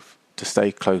move, to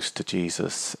stay close to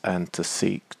Jesus and to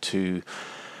seek to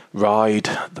ride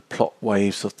the plot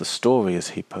waves of the story, as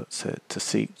he puts it, to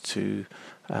seek to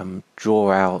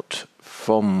draw out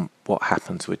from what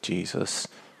happens with Jesus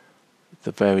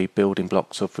the very building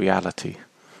blocks of reality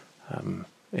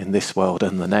in this world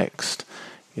and the next.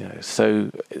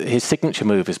 So his signature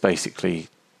move is basically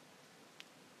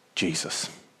Jesus,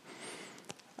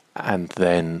 and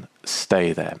then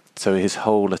stay there. So his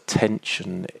whole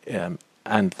attention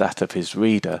and that of his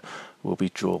reader will be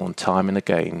drawn time and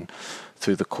again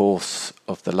through the course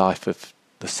of the life of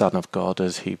the Son of God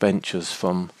as he ventures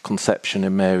from conception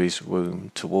in Mary's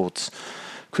womb towards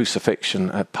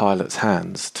crucifixion at Pilate's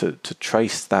hands, to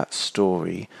trace that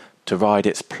story, to ride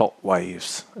its plot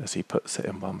waves, as he puts it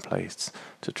in one place,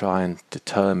 to try and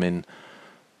determine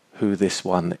who this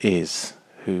one is,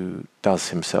 who does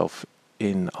himself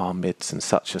in our midst in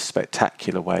such a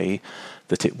spectacular way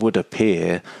that it would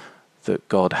appear that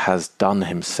God has done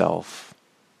himself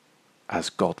as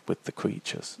God with the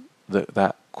creatures.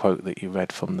 That quote that you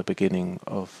read from the beginning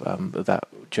of that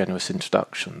generous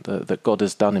introduction, that God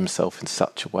has done himself in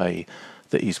such a way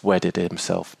that he's wedded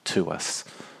himself to us,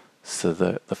 so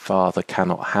that the Father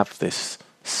cannot have this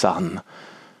Son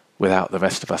without the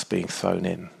rest of us being thrown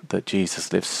in, that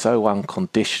Jesus lives so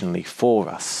unconditionally for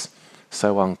us,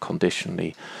 so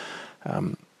unconditionally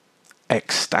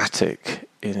ecstatic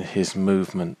in his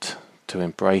movement to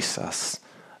embrace us,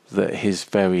 that his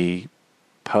very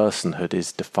personhood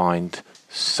is defined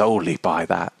solely by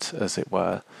that, as it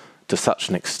were, to such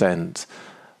an extent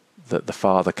that the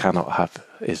Father cannot have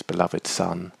his beloved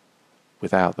Son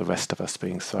without the rest of us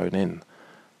being thrown in.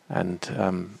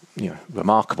 And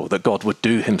remarkable that God would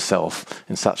do himself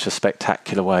in such a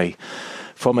spectacular way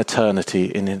from eternity,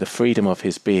 in the freedom of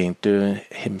his being, doing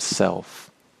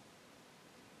himself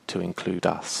to include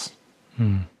us.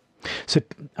 So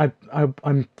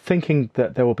I'm thinking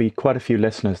that there will be quite a few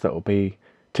listeners that will be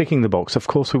ticking the box. Of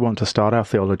course, we want to start our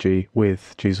theology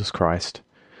with Jesus Christ.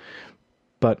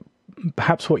 But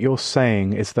perhaps what you're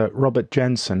saying is that Robert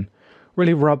Jenson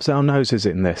really rubs our noses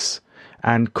in this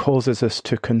and causes us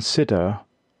to consider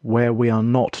where we are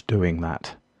not doing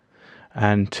that,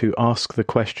 and to ask the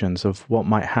questions of what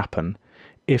might happen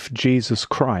if Jesus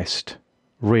Christ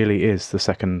really is the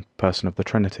second person of the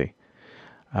Trinity.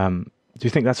 Do you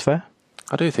think that's fair?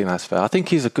 I do think that's fair. I think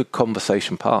he's a good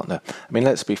conversation partner. I mean,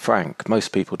 let's be frank, most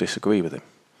people disagree with him.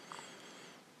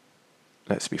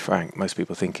 let's be frank, most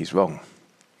people think he's wrong.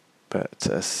 But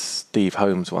as Steve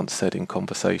Holmes once said in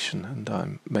conversation, and I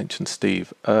mentioned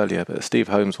Steve earlier, but Steve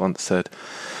Holmes once said,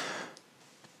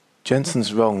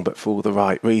 Jenson's wrong, but for all the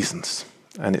right reasons.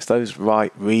 And it's those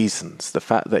right reasons, the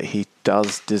fact that he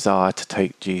does desire to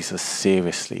take Jesus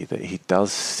seriously, that he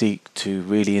does seek to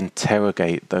really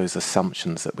interrogate those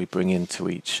assumptions that we bring into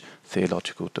each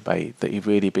theological debate, that he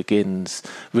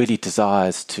really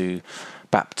desires to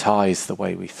baptize the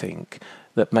way we think,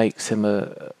 that makes him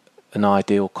an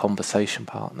ideal conversation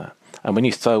partner. And when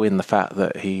you throw in the fact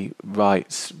that he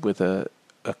writes with a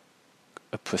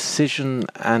precision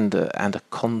and a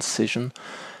concision,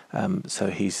 so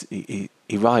he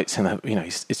writes in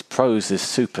his prose is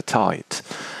super tight,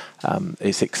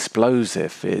 it's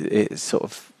explosive, it's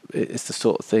the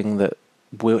sort of thing that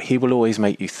he will always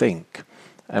make you think.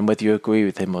 And whether you agree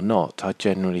with him or not, I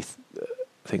generally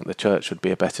think the church would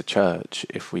be a better church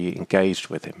if we engaged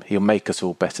with him. He'll make us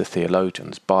all better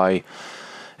theologians by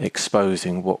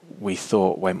exposing what we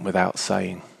thought went without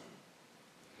saying.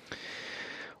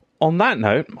 On that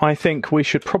note, I think we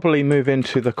should probably move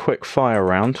into the quick fire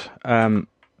round. And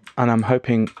I'm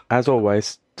hoping, as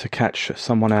always, to catch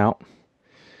someone out.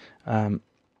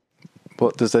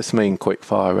 What does this mean, quick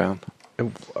fire round?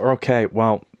 Okay,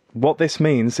 well, what this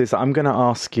means is that I'm going to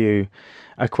ask you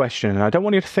a question, and I don't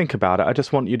want you to think about it. I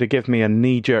just want you to give me a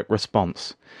knee-jerk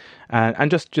response,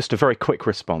 and just a very quick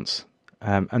response.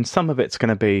 And some of it's going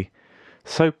to be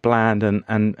so bland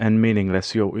and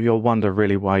meaningless, you'll wonder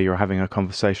really why you're having a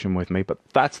conversation with me, but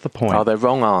that's the point. Are there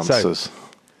wrong answers?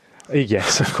 So,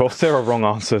 yes, of course, there are wrong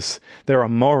answers. There are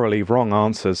morally wrong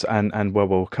answers, and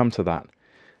we'll come to that.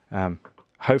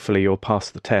 Hopefully you'll pass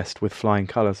the test with flying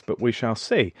colours, but we shall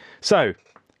see. So,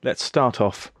 let's start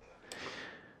off.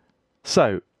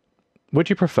 So, would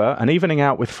you prefer an evening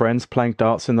out with friends playing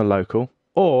darts in the local,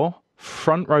 or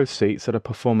front row seats at a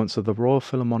performance of the Royal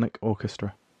Philharmonic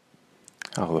Orchestra?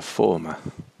 Oh, the former.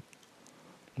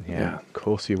 Yeah, of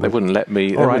course you would. They wouldn't let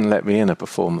me. Wouldn't let me in a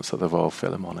performance at the Royal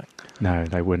Philharmonic. No,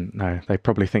 they wouldn't. No, they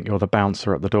probably think you're the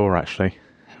bouncer at the door, actually,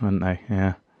 wouldn't they?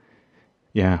 Yeah.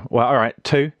 Yeah. Well, all right.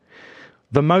 2.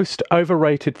 The most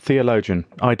overrated theologian,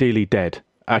 ideally dead.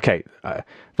 Okay,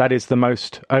 that is the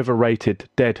most overrated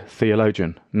dead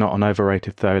theologian, not an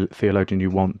overrated theologian you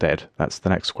want dead. That's the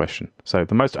next question. So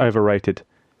the most overrated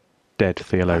dead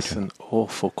theologian. That's an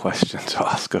awful question to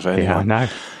ask of anyone. Yeah, I know.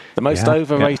 The most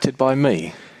overrated by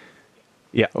me?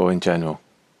 Yeah. Or in general?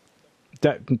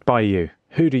 By you.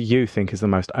 Who do you think is the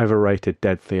most overrated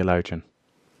dead theologian?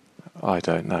 I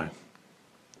don't know.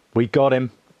 We got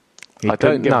him. I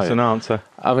don't give us an answer.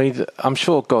 I mean, I'm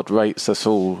sure God rates us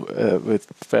all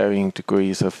with varying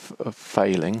degrees of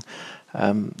failing.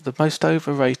 The most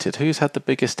overrated, who's had the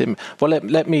biggest impact? Well,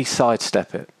 let me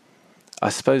sidestep it. I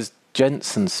suppose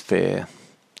Jenson's fear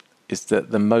is that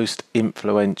the most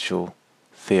influential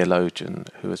theologian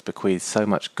who has bequeathed so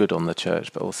much good on the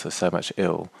church but also so much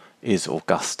ill is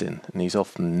Augustine, and he's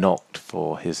often knocked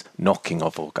for his knocking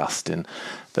of Augustine,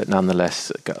 but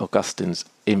nonetheless Augustine's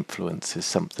influence is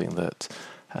something that,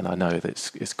 and I know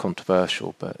that it's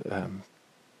controversial, but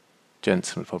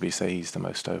Jenson would probably say he's the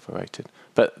most overrated,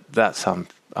 but that's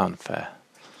unfair.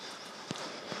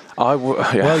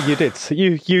 Well, you did.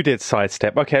 You did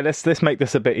sidestep. Okay, let's make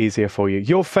this a bit easier for you.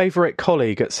 Your favourite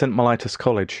colleague at St. Mellitus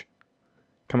College.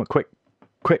 Come on, quick.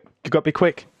 You got to be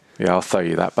quick. Yeah, I'll throw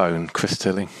you that bone, Chris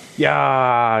Tilling.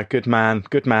 Yeah, good man.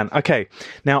 Okay,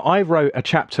 now I wrote a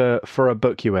chapter for a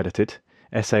book you edited,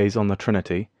 Essays on the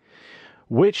Trinity.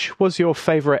 Which was your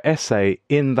favourite essay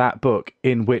in that book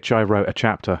in which I wrote a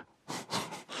chapter?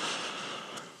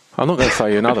 I'm not going to throw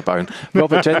you another bone.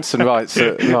 Robert Jenson writes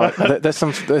there's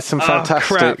some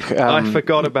fantastic. Crap. I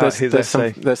forgot about his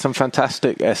essay. There's some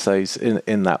fantastic essays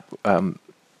in that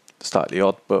slightly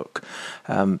odd book,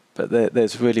 but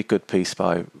there's a really good piece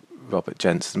by Robert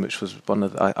Jenson, which was one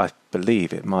of I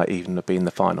believe it might even have been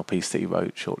the final piece that he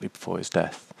wrote shortly before his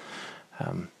death.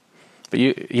 But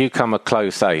you come a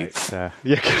close eighth.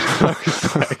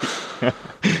 Close eighth.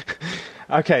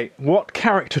 Okay, what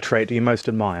character trait do you most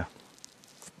admire?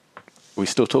 We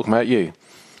still talking about you?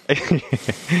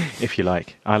 If you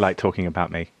like. I like talking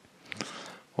about me.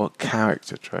 What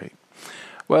character trait?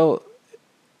 Well,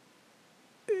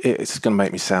 it's going to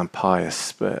make me sound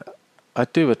pious, but I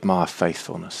do admire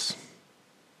faithfulness,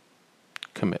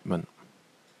 commitment,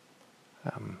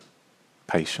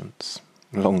 patience,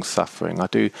 long-suffering. I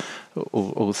do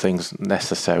all things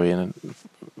necessary in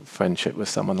a friendship with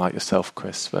someone like yourself,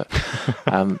 Chris. But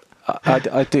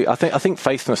I do. I think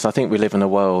faithfulness. I think we live in a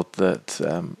world that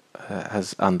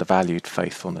has undervalued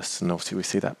faithfulness, and obviously we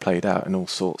see that played out in all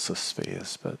sorts of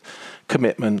spheres. But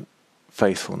commitment,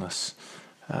 faithfulness,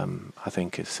 I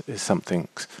think is something,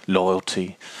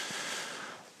 loyalty,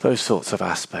 those sorts of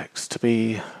aspects, to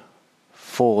be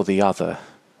for the other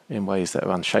in ways that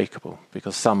are unshakable,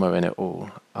 because somewhere in it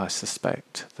all, I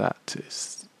suspect that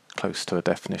is close to a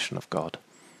definition of God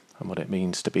and what it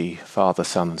means to be Father,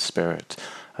 Son and Spirit,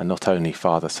 and not only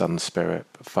Father, Son and Spirit,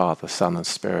 but Father, Son and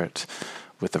Spirit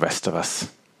with the rest of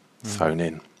us thrown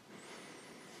in.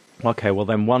 Okay, well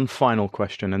then one final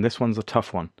question, and this one's a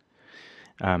tough one,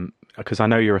 because I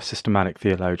know you're a systematic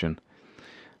theologian,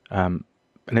 and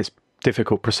it's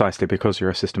difficult precisely because you're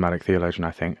a systematic theologian,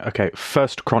 I think. Okay, 1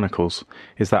 Chronicles,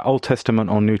 is that Old Testament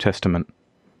or New Testament?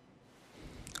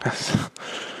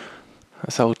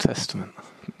 That's Old Testament.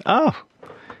 Oh,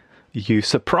 you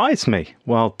surprised me.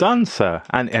 Well done, sir.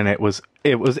 And it was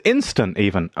instant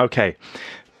even. Okay,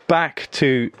 back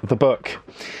to the book.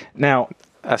 Now,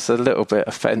 that's a little bit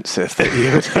offensive that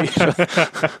you would even...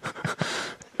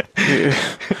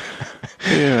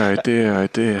 Oh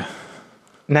dear.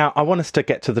 Now, I want us to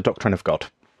get to the doctrine of God.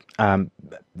 In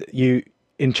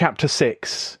chapter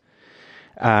 6,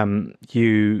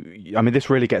 this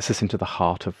really gets us into the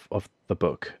heart of the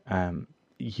book.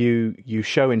 You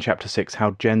show in chapter 6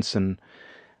 how Jenson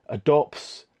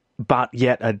adopts, but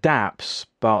yet adapts,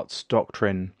 Barth's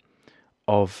doctrine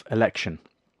of election.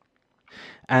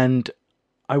 And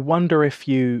I wonder if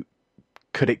you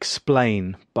could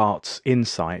explain Barth's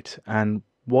insight, and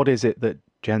what is it that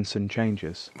Jenson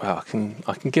changes? Well, I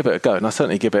can give it a go, and I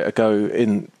certainly give it a go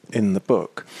in the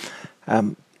book.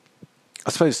 I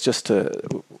suppose just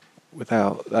to,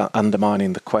 without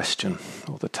undermining the question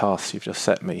or the task you've just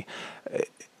set me,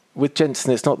 with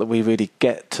Jenson, it's not that we really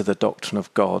get to the doctrine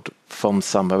of God from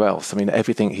somewhere else. I mean,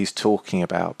 everything he's talking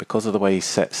about, because of the way he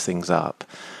sets things up,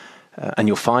 and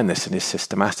you'll find this in his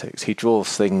systematics, he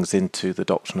draws things into the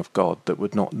doctrine of God that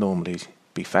would not normally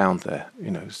be found there.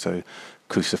 So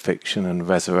crucifixion and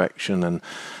resurrection and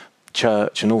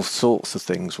church and all sorts of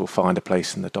things will find a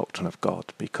place in the doctrine of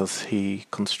God, because he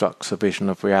constructs a vision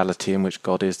of reality in which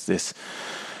God is this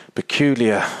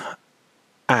peculiar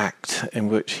act in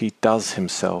which he does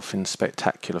himself in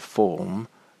spectacular form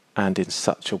and in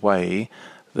such a way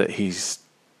that he's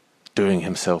doing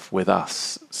himself with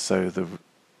us. So the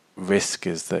risk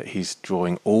is that he's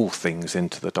drawing all things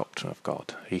into the doctrine of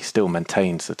God. He still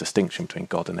maintains the distinction between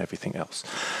God and everything else,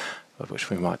 of which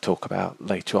we might talk about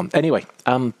later on. Anyway,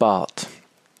 Barth.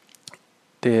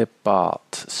 Dear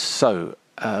Barth. So,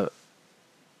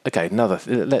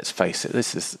 let's face it,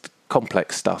 this is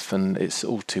complex stuff, and it's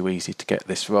all too easy to get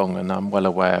this wrong, and I'm well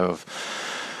aware of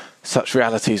such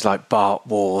realities like Barth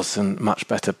wars and much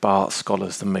better Barth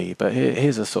scholars than me, but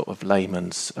here's a sort of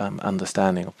layman's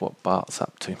understanding of what Barth's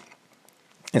up to.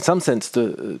 In some sense,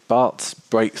 Barth's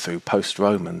breakthrough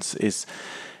post-Romans is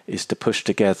to push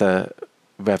together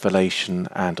revelation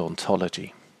and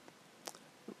ontology.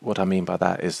 What I mean by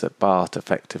that is that Barth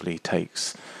effectively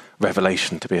takes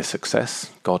revelation to be a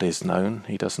success. God is known.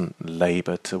 He doesn't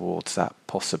labour towards that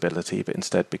possibility, but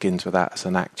instead begins with that as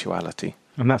an actuality.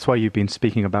 And that's why you've been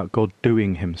speaking about God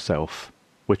doing himself,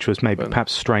 which was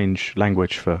perhaps strange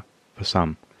language for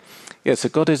some. Yeah, so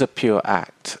God is a pure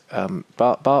act.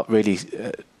 Barth really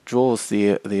draws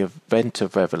the event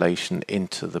of revelation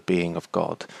into the being of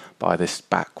God by this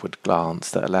backward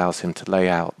glance that allows him to lay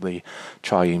out the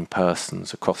triune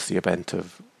persons across the event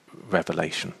of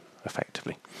revelation,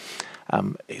 effectively.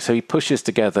 So he pushes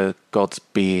together God's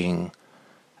being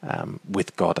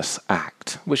with God's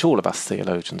act, which all of us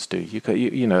theologians do.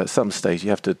 You know, at some stage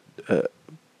you have to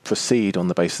proceed on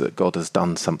the basis that God has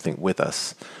done something with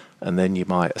us, and then you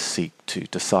might seek to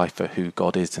decipher who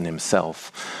God is in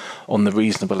himself on the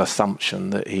reasonable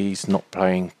assumption that he's not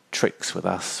playing tricks with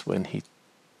us when he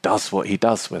does what he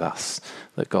does with us,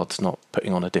 that God's not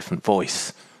putting on a different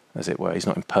voice, as it were. He's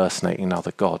not impersonating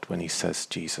another God when he says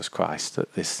Jesus Christ,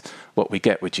 that what we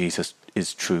get with Jesus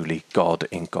is truly God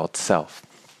in God's self.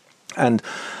 And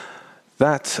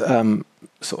that sort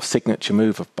of signature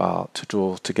move of Barth to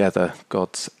draw together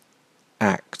God's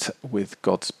act with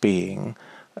God's being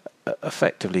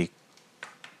effectively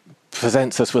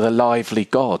presents us with a lively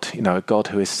God, a God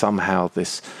who is somehow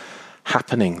this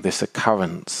happening, this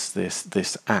occurrence,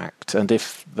 this act. And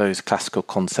if those classical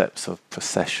concepts of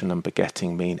procession and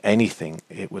begetting mean anything,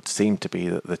 it would seem to be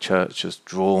that the church has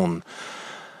drawn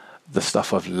the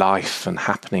stuff of life and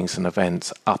happenings and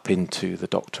events up into the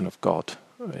doctrine of God.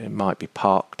 It might be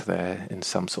parked there in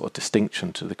some sort of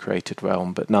distinction to the created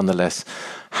realm, but nonetheless,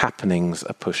 happenings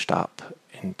are pushed up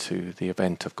into the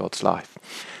event of God's life.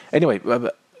 Anyway,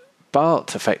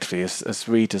 Barth, effectively, as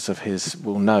readers of his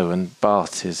will know, and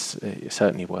Barth is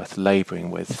certainly worth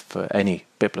labouring with for any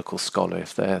biblical scholar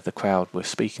if they're the crowd we're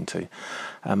speaking to.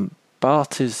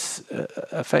 Barth is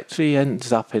effectively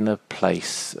ends up in a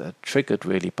place triggered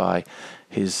really by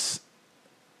his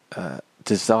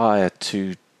desire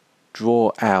to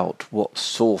draw out what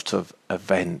sort of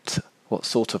event, what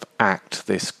sort of act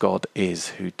this God is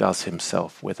who does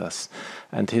himself with us.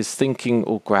 And his thinking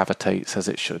all gravitates, as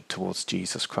it should, towards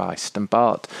Jesus Christ. And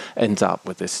Barth ends up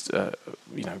with this,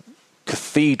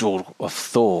 cathedral of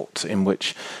thought in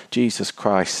which Jesus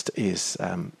Christ is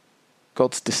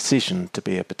God's decision to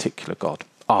be a particular God.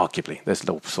 Arguably, there's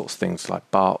all sorts of things like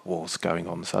Barth wars going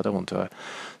on, so I don't want to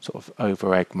sort of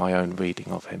over-egg my own reading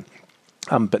of him.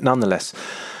 But nonetheless,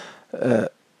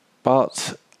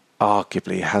 Barth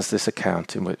arguably has this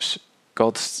account in which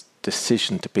God's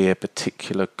decision to be a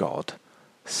particular God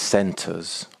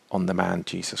centres on the man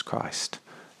Jesus Christ.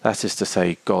 That is to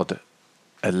say, God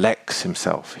elects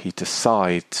himself. He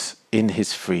decides in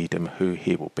his freedom who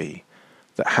he will be.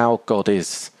 That how God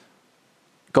is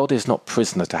not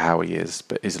prisoner to how he is,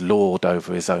 but is Lord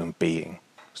over his own being.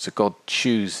 So God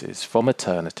chooses from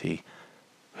eternity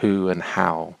who and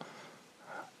how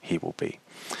he will be.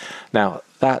 Now,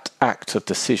 that act of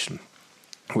decision,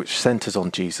 which centres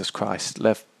on Jesus Christ,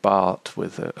 left Barth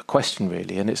with a question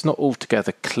really, and it's not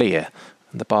altogether clear.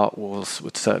 And the Barth Wars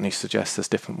would certainly suggest there's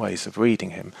different ways of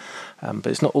reading him, but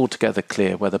it's not altogether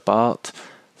clear whether Barth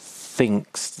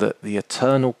thinks that the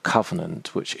eternal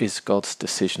covenant, which is God's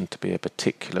decision to be a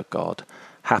particular God,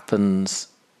 happens,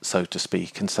 so to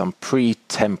speak, in some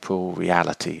pre-temporal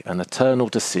reality, an eternal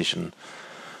decision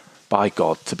by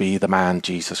God to be the man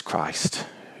Jesus Christ,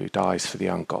 who dies for the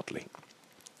ungodly.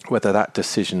 Whether that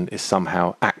decision is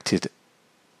somehow acted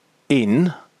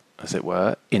in, as it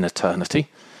were, in eternity,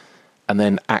 and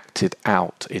then acted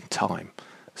out in time,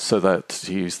 so that,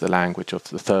 to use the language of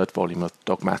the third volume of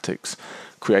Dogmatics,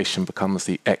 creation becomes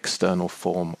the external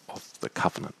form of the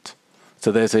covenant.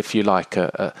 So there's, if you like,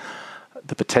 the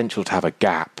potential to have a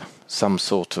gap, some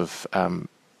sort of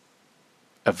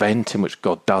event in which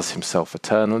God does himself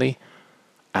eternally,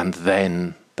 and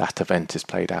then that event is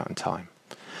played out in time.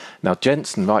 Now,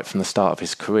 Jenson, right from the start of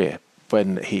his career,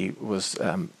 when he was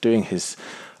doing his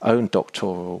own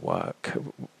doctoral work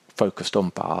focused on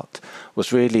Barth,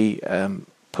 was really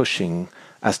pushing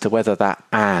as to whether that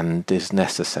and is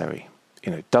necessary.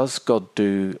 Does God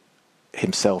do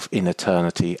himself in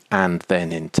eternity and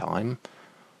then in time?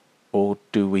 Or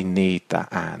do we need that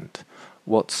and?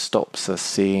 What stops us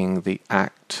seeing the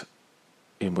act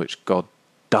in which God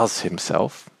does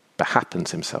himself, but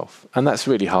happens himself? And that's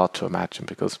really hard to imagine,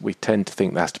 because we tend to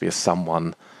think there has to be a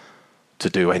someone to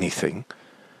do anything.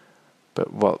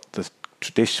 But what the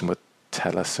tradition would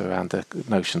tell us around the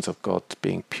notions of God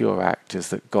being pure act is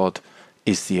that God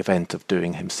is the event of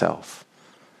doing himself,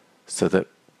 so that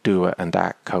doer and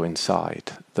act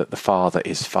coincide, that the Father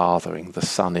is fathering, the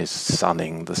Son is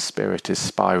sonning, the Spirit is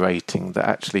spirating, that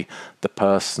actually the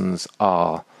persons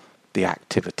are the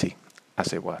activity,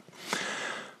 as it were.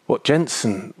 What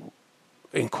Jenson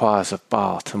inquires of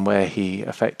Barth, and where he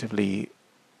effectively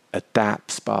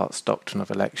adapts Barth's doctrine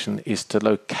of election, is to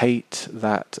locate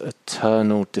that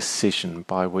eternal decision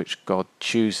by which God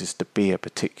chooses to be a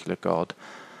particular God.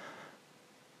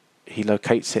 He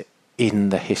locates it in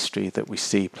the history that we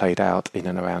see played out in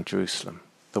and around Jerusalem.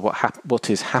 What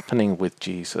is happening with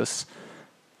Jesus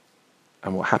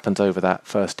and what happens over that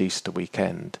first Easter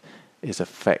weekend is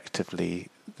effectively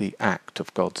the act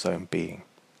of God's own being,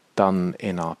 done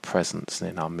in our presence and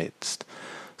in our midst,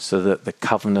 so that the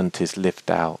covenant is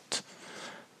lived out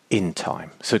in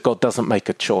time. So God doesn't make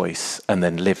a choice and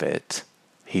then live it.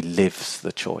 He lives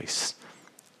the choice.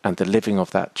 And the living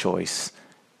of that choice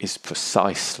is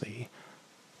precisely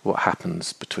what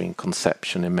happens between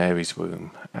conception in Mary's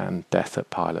womb and death at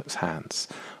Pilate's hands,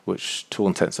 which, to all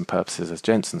intents and purposes, as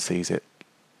Jenson sees it,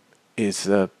 is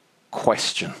a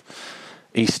question.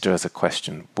 Easter as a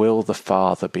question. Will the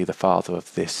Father be the Father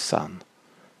of this Son?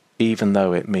 Even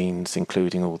though it means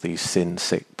including all these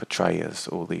sin-sick betrayers,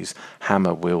 all these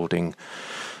hammer-wielding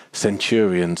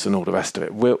centurions and all the rest of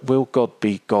it. Will God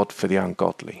be God for the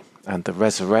ungodly? And the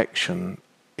resurrection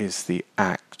is the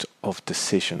act of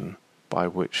decision by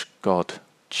which God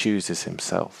chooses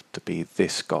himself to be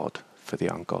this God for the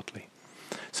ungodly.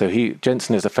 So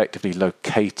Jenson is effectively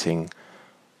locating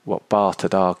what Barth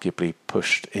had arguably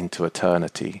pushed into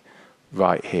eternity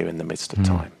right here in the midst of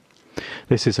time.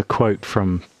 This is a quote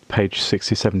from page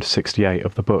 67 to 68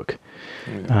 of the book,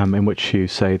 in which you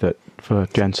say that for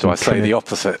Jenson... So I say the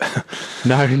opposite.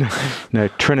 No.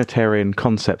 Trinitarian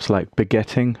concepts like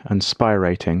begetting and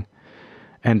spirating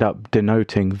end up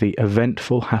denoting the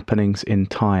eventful happenings in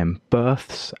time.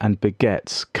 Births and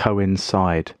begets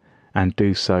coincide and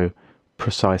do so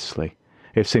precisely.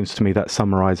 It seems to me that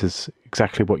summarizes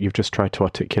exactly what you've just tried to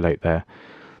articulate there,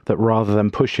 that rather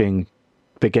than pushing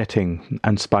begetting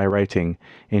and spirating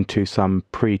into some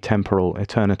pre-temporal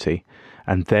eternity,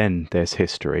 and then there's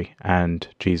history and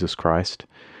Jesus Christ,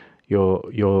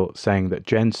 you're saying that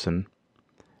Jenson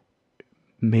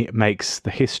makes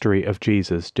the history of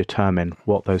Jesus determine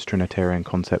what those Trinitarian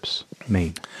concepts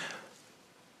mean.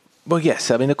 Well, yes.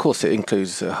 I mean, of course, it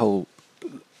includes a whole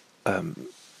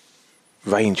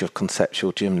range of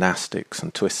conceptual gymnastics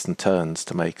and twists and turns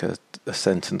to make a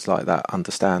sentence like that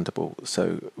understandable.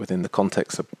 So within the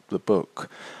context of the book,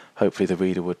 hopefully the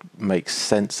reader would make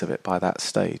sense of it by that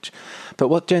stage. But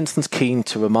what Jenson's keen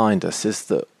to remind us is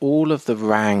that all of the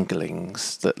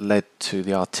wranglings that led to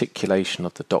the articulation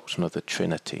of the doctrine of the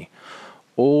Trinity,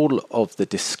 all of the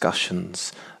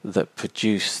discussions that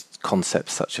produced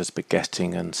concepts such as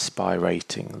begetting and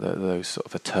spirating, those sort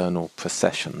of eternal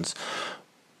processions,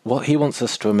 what he wants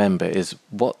us to remember is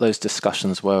what those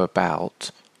discussions were about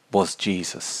was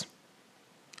Jesus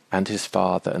and his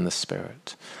Father and the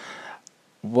Spirit.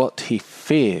 What he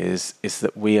fears is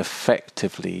that we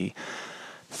effectively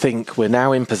think we're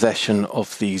now in possession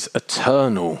of these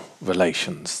eternal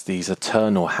relations, these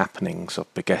eternal happenings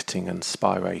of begetting and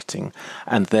spirating,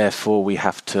 and therefore we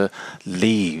have to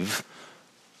leave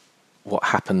what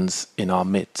happens in our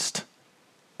midst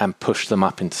and push them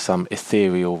up into some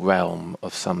ethereal realm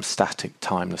of some static,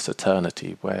 timeless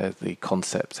eternity where the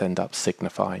concepts end up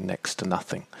signifying next to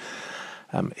nothing.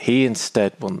 He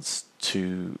instead wants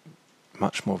to,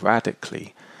 much more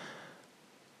radically,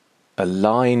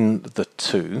 align the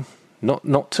two,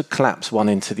 not to collapse one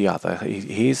into the other.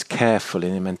 He is careful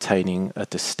in maintaining a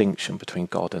distinction between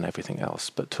God and everything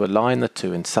else, but to align the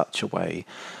two in such a way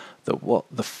that what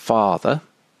the Father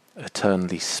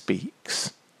eternally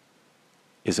speaks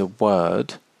is a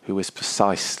word who is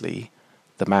precisely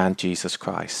the man Jesus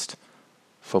Christ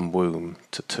from womb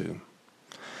to tomb.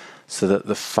 So that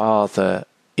the Father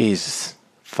is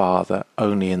Father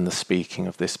only in the speaking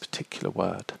of this particular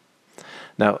word.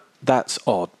 Now, that's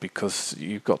odd because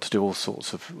you've got to do all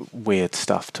sorts of weird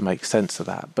stuff to make sense of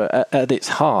that. But at its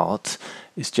heart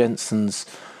is Jenson's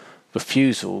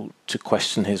refusal to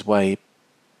question his way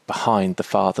behind the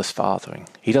Father's fathering.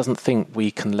 He doesn't think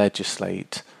we can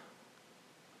legislate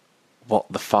what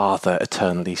the Father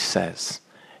eternally says.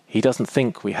 He doesn't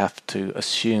think we have to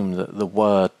assume that the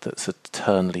word that's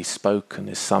eternally spoken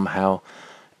is somehow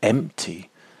empty,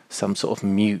 some sort of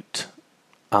mute,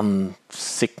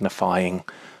 unsignifying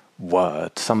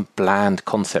word, some bland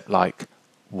concept like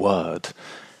word.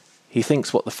 He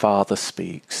thinks what the Father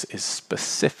speaks is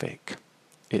specific,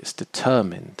 it's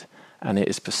determined, and it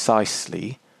is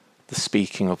precisely the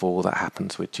speaking of all that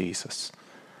happens with Jesus.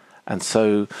 And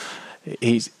so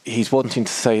he's wanting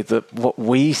to say that what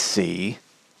we see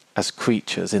as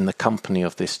creatures in the company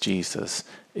of this Jesus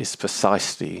is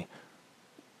precisely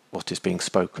what is being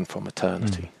spoken from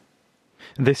eternity.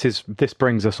 This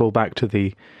brings us all back to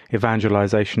the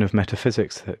evangelization of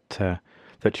metaphysics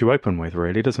that you open with,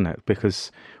 really, doesn't it?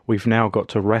 Because we've now got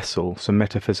to wrestle some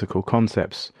metaphysical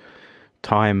concepts,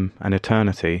 time and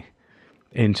eternity,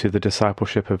 into the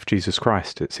discipleship of Jesus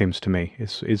Christ, it seems to me,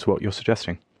 is what you're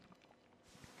suggesting.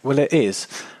 Well, it is,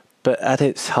 but at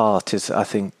its heart is, I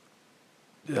think,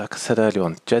 like I said earlier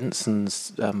on,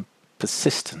 Jenson's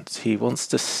persistence. He wants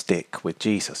to stick with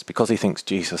Jesus because he thinks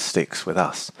Jesus sticks with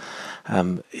us.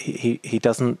 He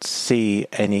doesn't see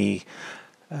anything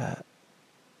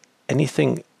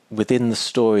within the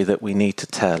story that we need to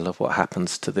tell of what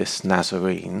happens to this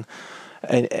Nazarene,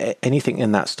 anything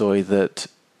in that story that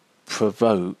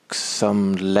provokes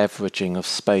some leveraging of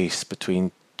space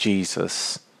between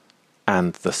Jesus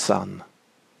and the Son.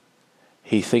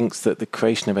 He thinks that the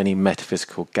creation of any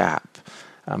metaphysical gap,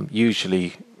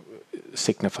 usually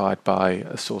signified by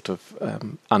a sort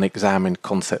of unexamined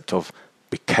concept of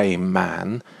became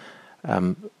man,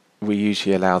 we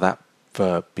usually allow that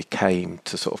verb became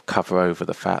to sort of cover over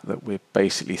the fact that we're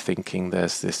basically thinking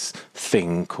there's this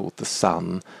thing called the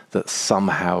Son that's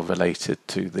somehow related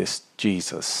to this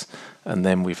Jesus, and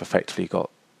then we've effectively got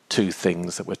two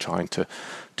things that we're trying to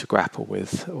grapple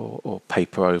with or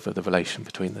paper over the relation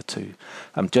between the two.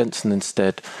 Jenson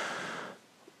instead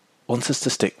wants us to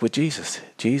stick with Jesus.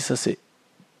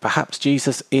 Perhaps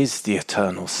Jesus is the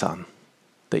eternal Son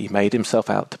that he made himself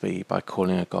out to be by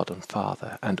calling a God and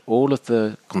Father. And all of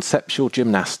the conceptual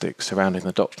gymnastics surrounding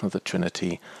the doctrine of the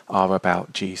Trinity are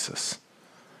about Jesus.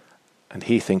 And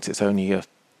he thinks it's only a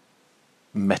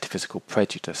metaphysical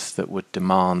prejudice that would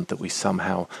demand that we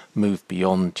somehow move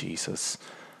beyond Jesus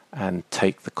and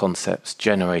take the concepts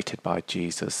generated by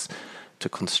Jesus to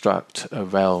construct a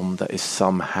realm that is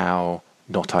somehow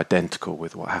not identical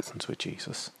with what happens with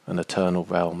Jesus, an eternal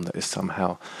realm that is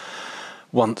somehow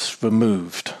once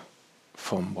removed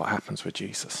from what happens with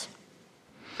Jesus.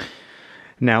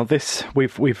 Now, this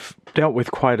we've dealt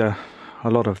with quite a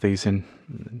lot of these in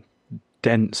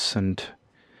dense and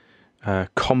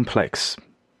complex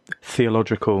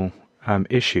theological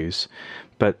issues,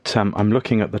 but I'm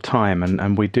looking at the time,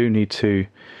 and we do need to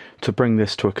bring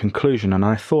this to a conclusion. And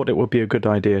I thought it would be a good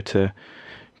idea to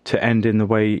end in the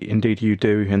way indeed you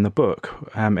do in the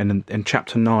book. In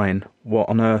chapter 9, What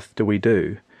on Earth Do We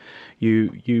Do?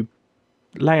 You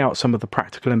lay out some of the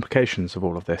practical implications of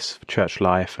all of this for church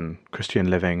life and Christian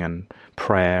living and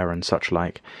prayer and such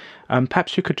like.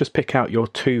 Perhaps you could just pick out your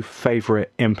 2 favourite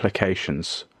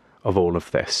implications of all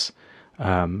of this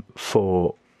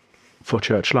for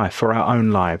church life, for our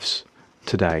own lives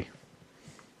today.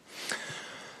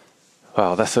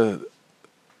 Well, that's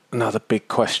another big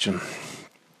question.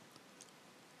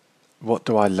 What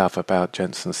do I love about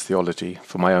Jenson's theology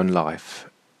for my own life?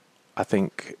 I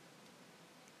think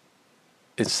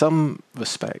in some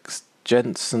respects,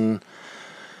 Jenson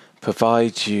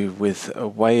provides you with a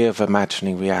way of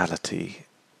imagining reality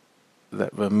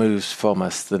that removes from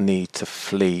us the need to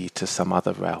flee to some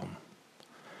other realm.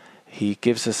 He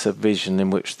gives us a vision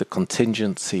in which the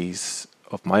contingencies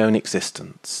of my own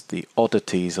existence, the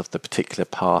oddities of the particular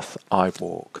path I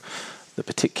walk, the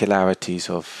particularities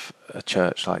of a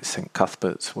church like St.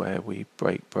 Cuthbert's, where we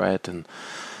break bread and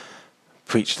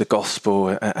preach the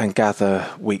gospel and gather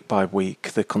week by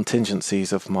week, the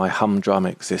contingencies of my humdrum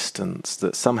existence,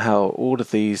 that somehow all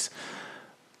of these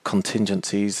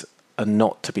contingencies are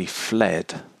not to be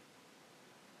fled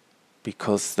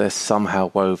because they're somehow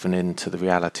woven into the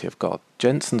reality of God.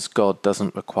 Jenson's God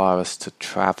doesn't require us to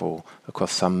travel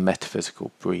across some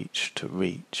metaphysical breach to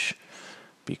reach,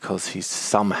 because he's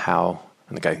somehow,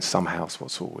 and again, somehow is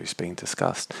what's always being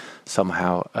discussed,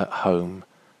 somehow at home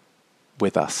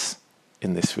with us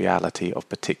in this reality of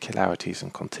particularities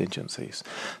and contingencies.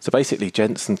 So basically,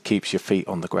 Jenson keeps your feet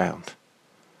on the ground.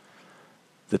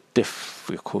 The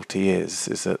difficulty is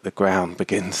that the ground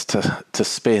begins to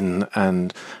spin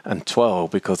and twirl,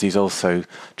 because he's also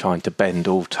trying to bend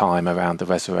all time around the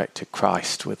resurrected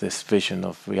Christ, with this vision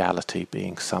of reality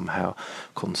being somehow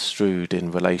construed in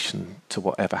relation to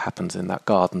whatever happens in that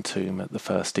garden tomb at the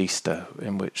first Easter,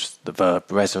 in which the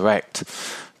verb resurrect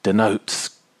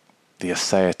denotes the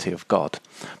aseity of God.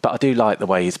 But I do like the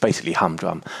way he's basically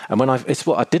humdrum. And it's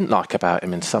what I didn't like about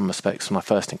him in some respects when I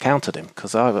first encountered him,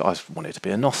 because I wanted to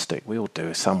be a Gnostic. We all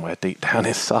do, somewhere deep down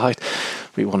inside.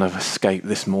 We want to escape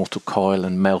this mortal coil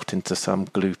and melt into some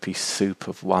gloopy soup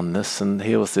of oneness. And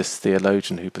here was this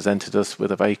theologian who presented us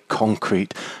with a very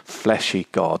concrete, fleshy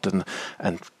God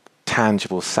and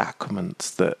tangible sacraments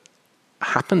that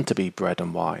happened to be bread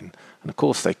and wine. And of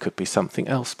course they could be something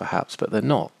else perhaps, but they're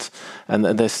not. And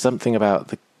there's something about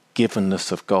the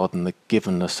givenness of God and the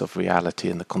givenness of reality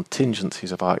and the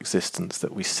contingencies of our existence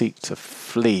that we seek to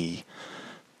flee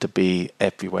to be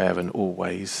everywhere and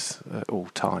always at all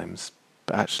times.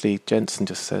 But actually Jenson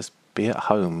just says, be at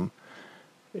home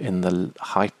in the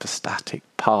hypostatic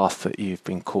path that you've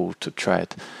been called to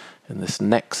tread, in this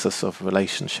nexus of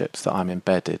relationships that I'm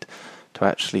embedded, to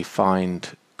actually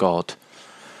find God,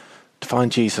 to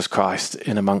find Jesus Christ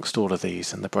in amongst all of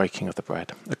these and the breaking of the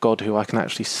bread. A God who I can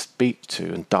actually speak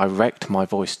to and direct my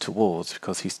voice towards,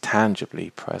 because he's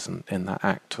tangibly present in that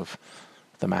act of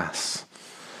the Mass.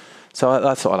 So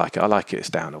that's what I like it. I like it. It's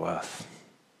down to earth.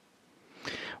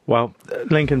 Well,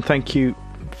 Lincoln, thank you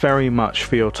very much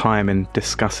for your time in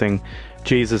discussing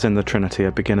Jesus in the Trinity,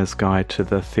 a beginner's guide to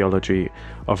the theology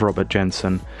of Robert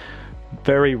Jenson.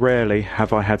 Very rarely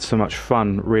have I had so much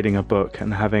fun reading a book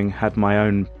and having had my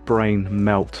own brain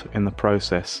melt in the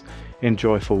process in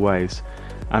joyful ways.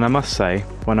 And I must say,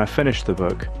 when I finished the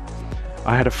book,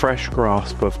 I had a fresh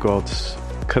grasp of God's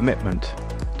commitment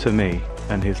to me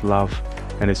and his love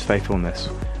and his faithfulness,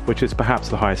 which is perhaps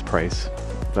the highest praise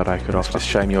that I could offer. It's just a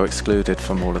shame you're excluded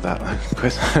from all of that,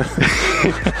 Chris.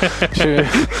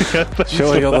 Sure,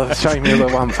 shame you're the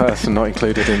one person not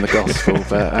included in the gospel,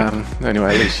 but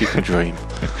anyway, at least you can dream.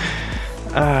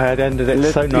 It ended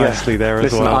it so nicely there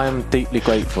as well. Listen, I am deeply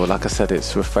grateful. Like I said,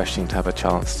 it's refreshing to have a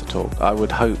chance to talk. I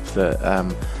would hope that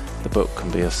the book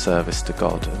can be a service to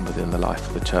God and within the life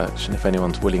of the church, and if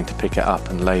anyone's willing to pick it up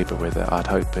and labour with it, I'd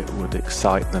hope it would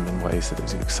excite them in ways that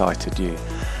it's excited you.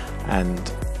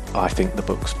 And I think the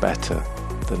book's better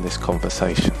than this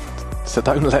conversation. So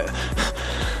don't let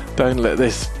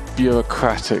this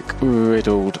bureaucratic,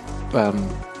 riddled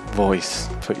voice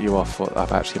put you off what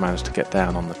I've actually managed to get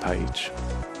down on the page.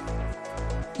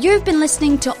 You've been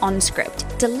listening to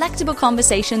OnScript, delectable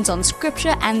conversations on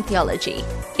scripture and theology.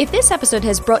 If this episode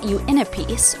has brought you inner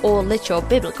peace or lit your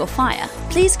biblical fire,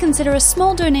 please consider a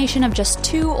small donation of just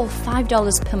 $2 or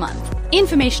 $5 per month.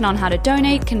 Information on how to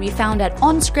donate can be found at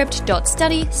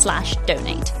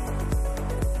onscript.study/donate.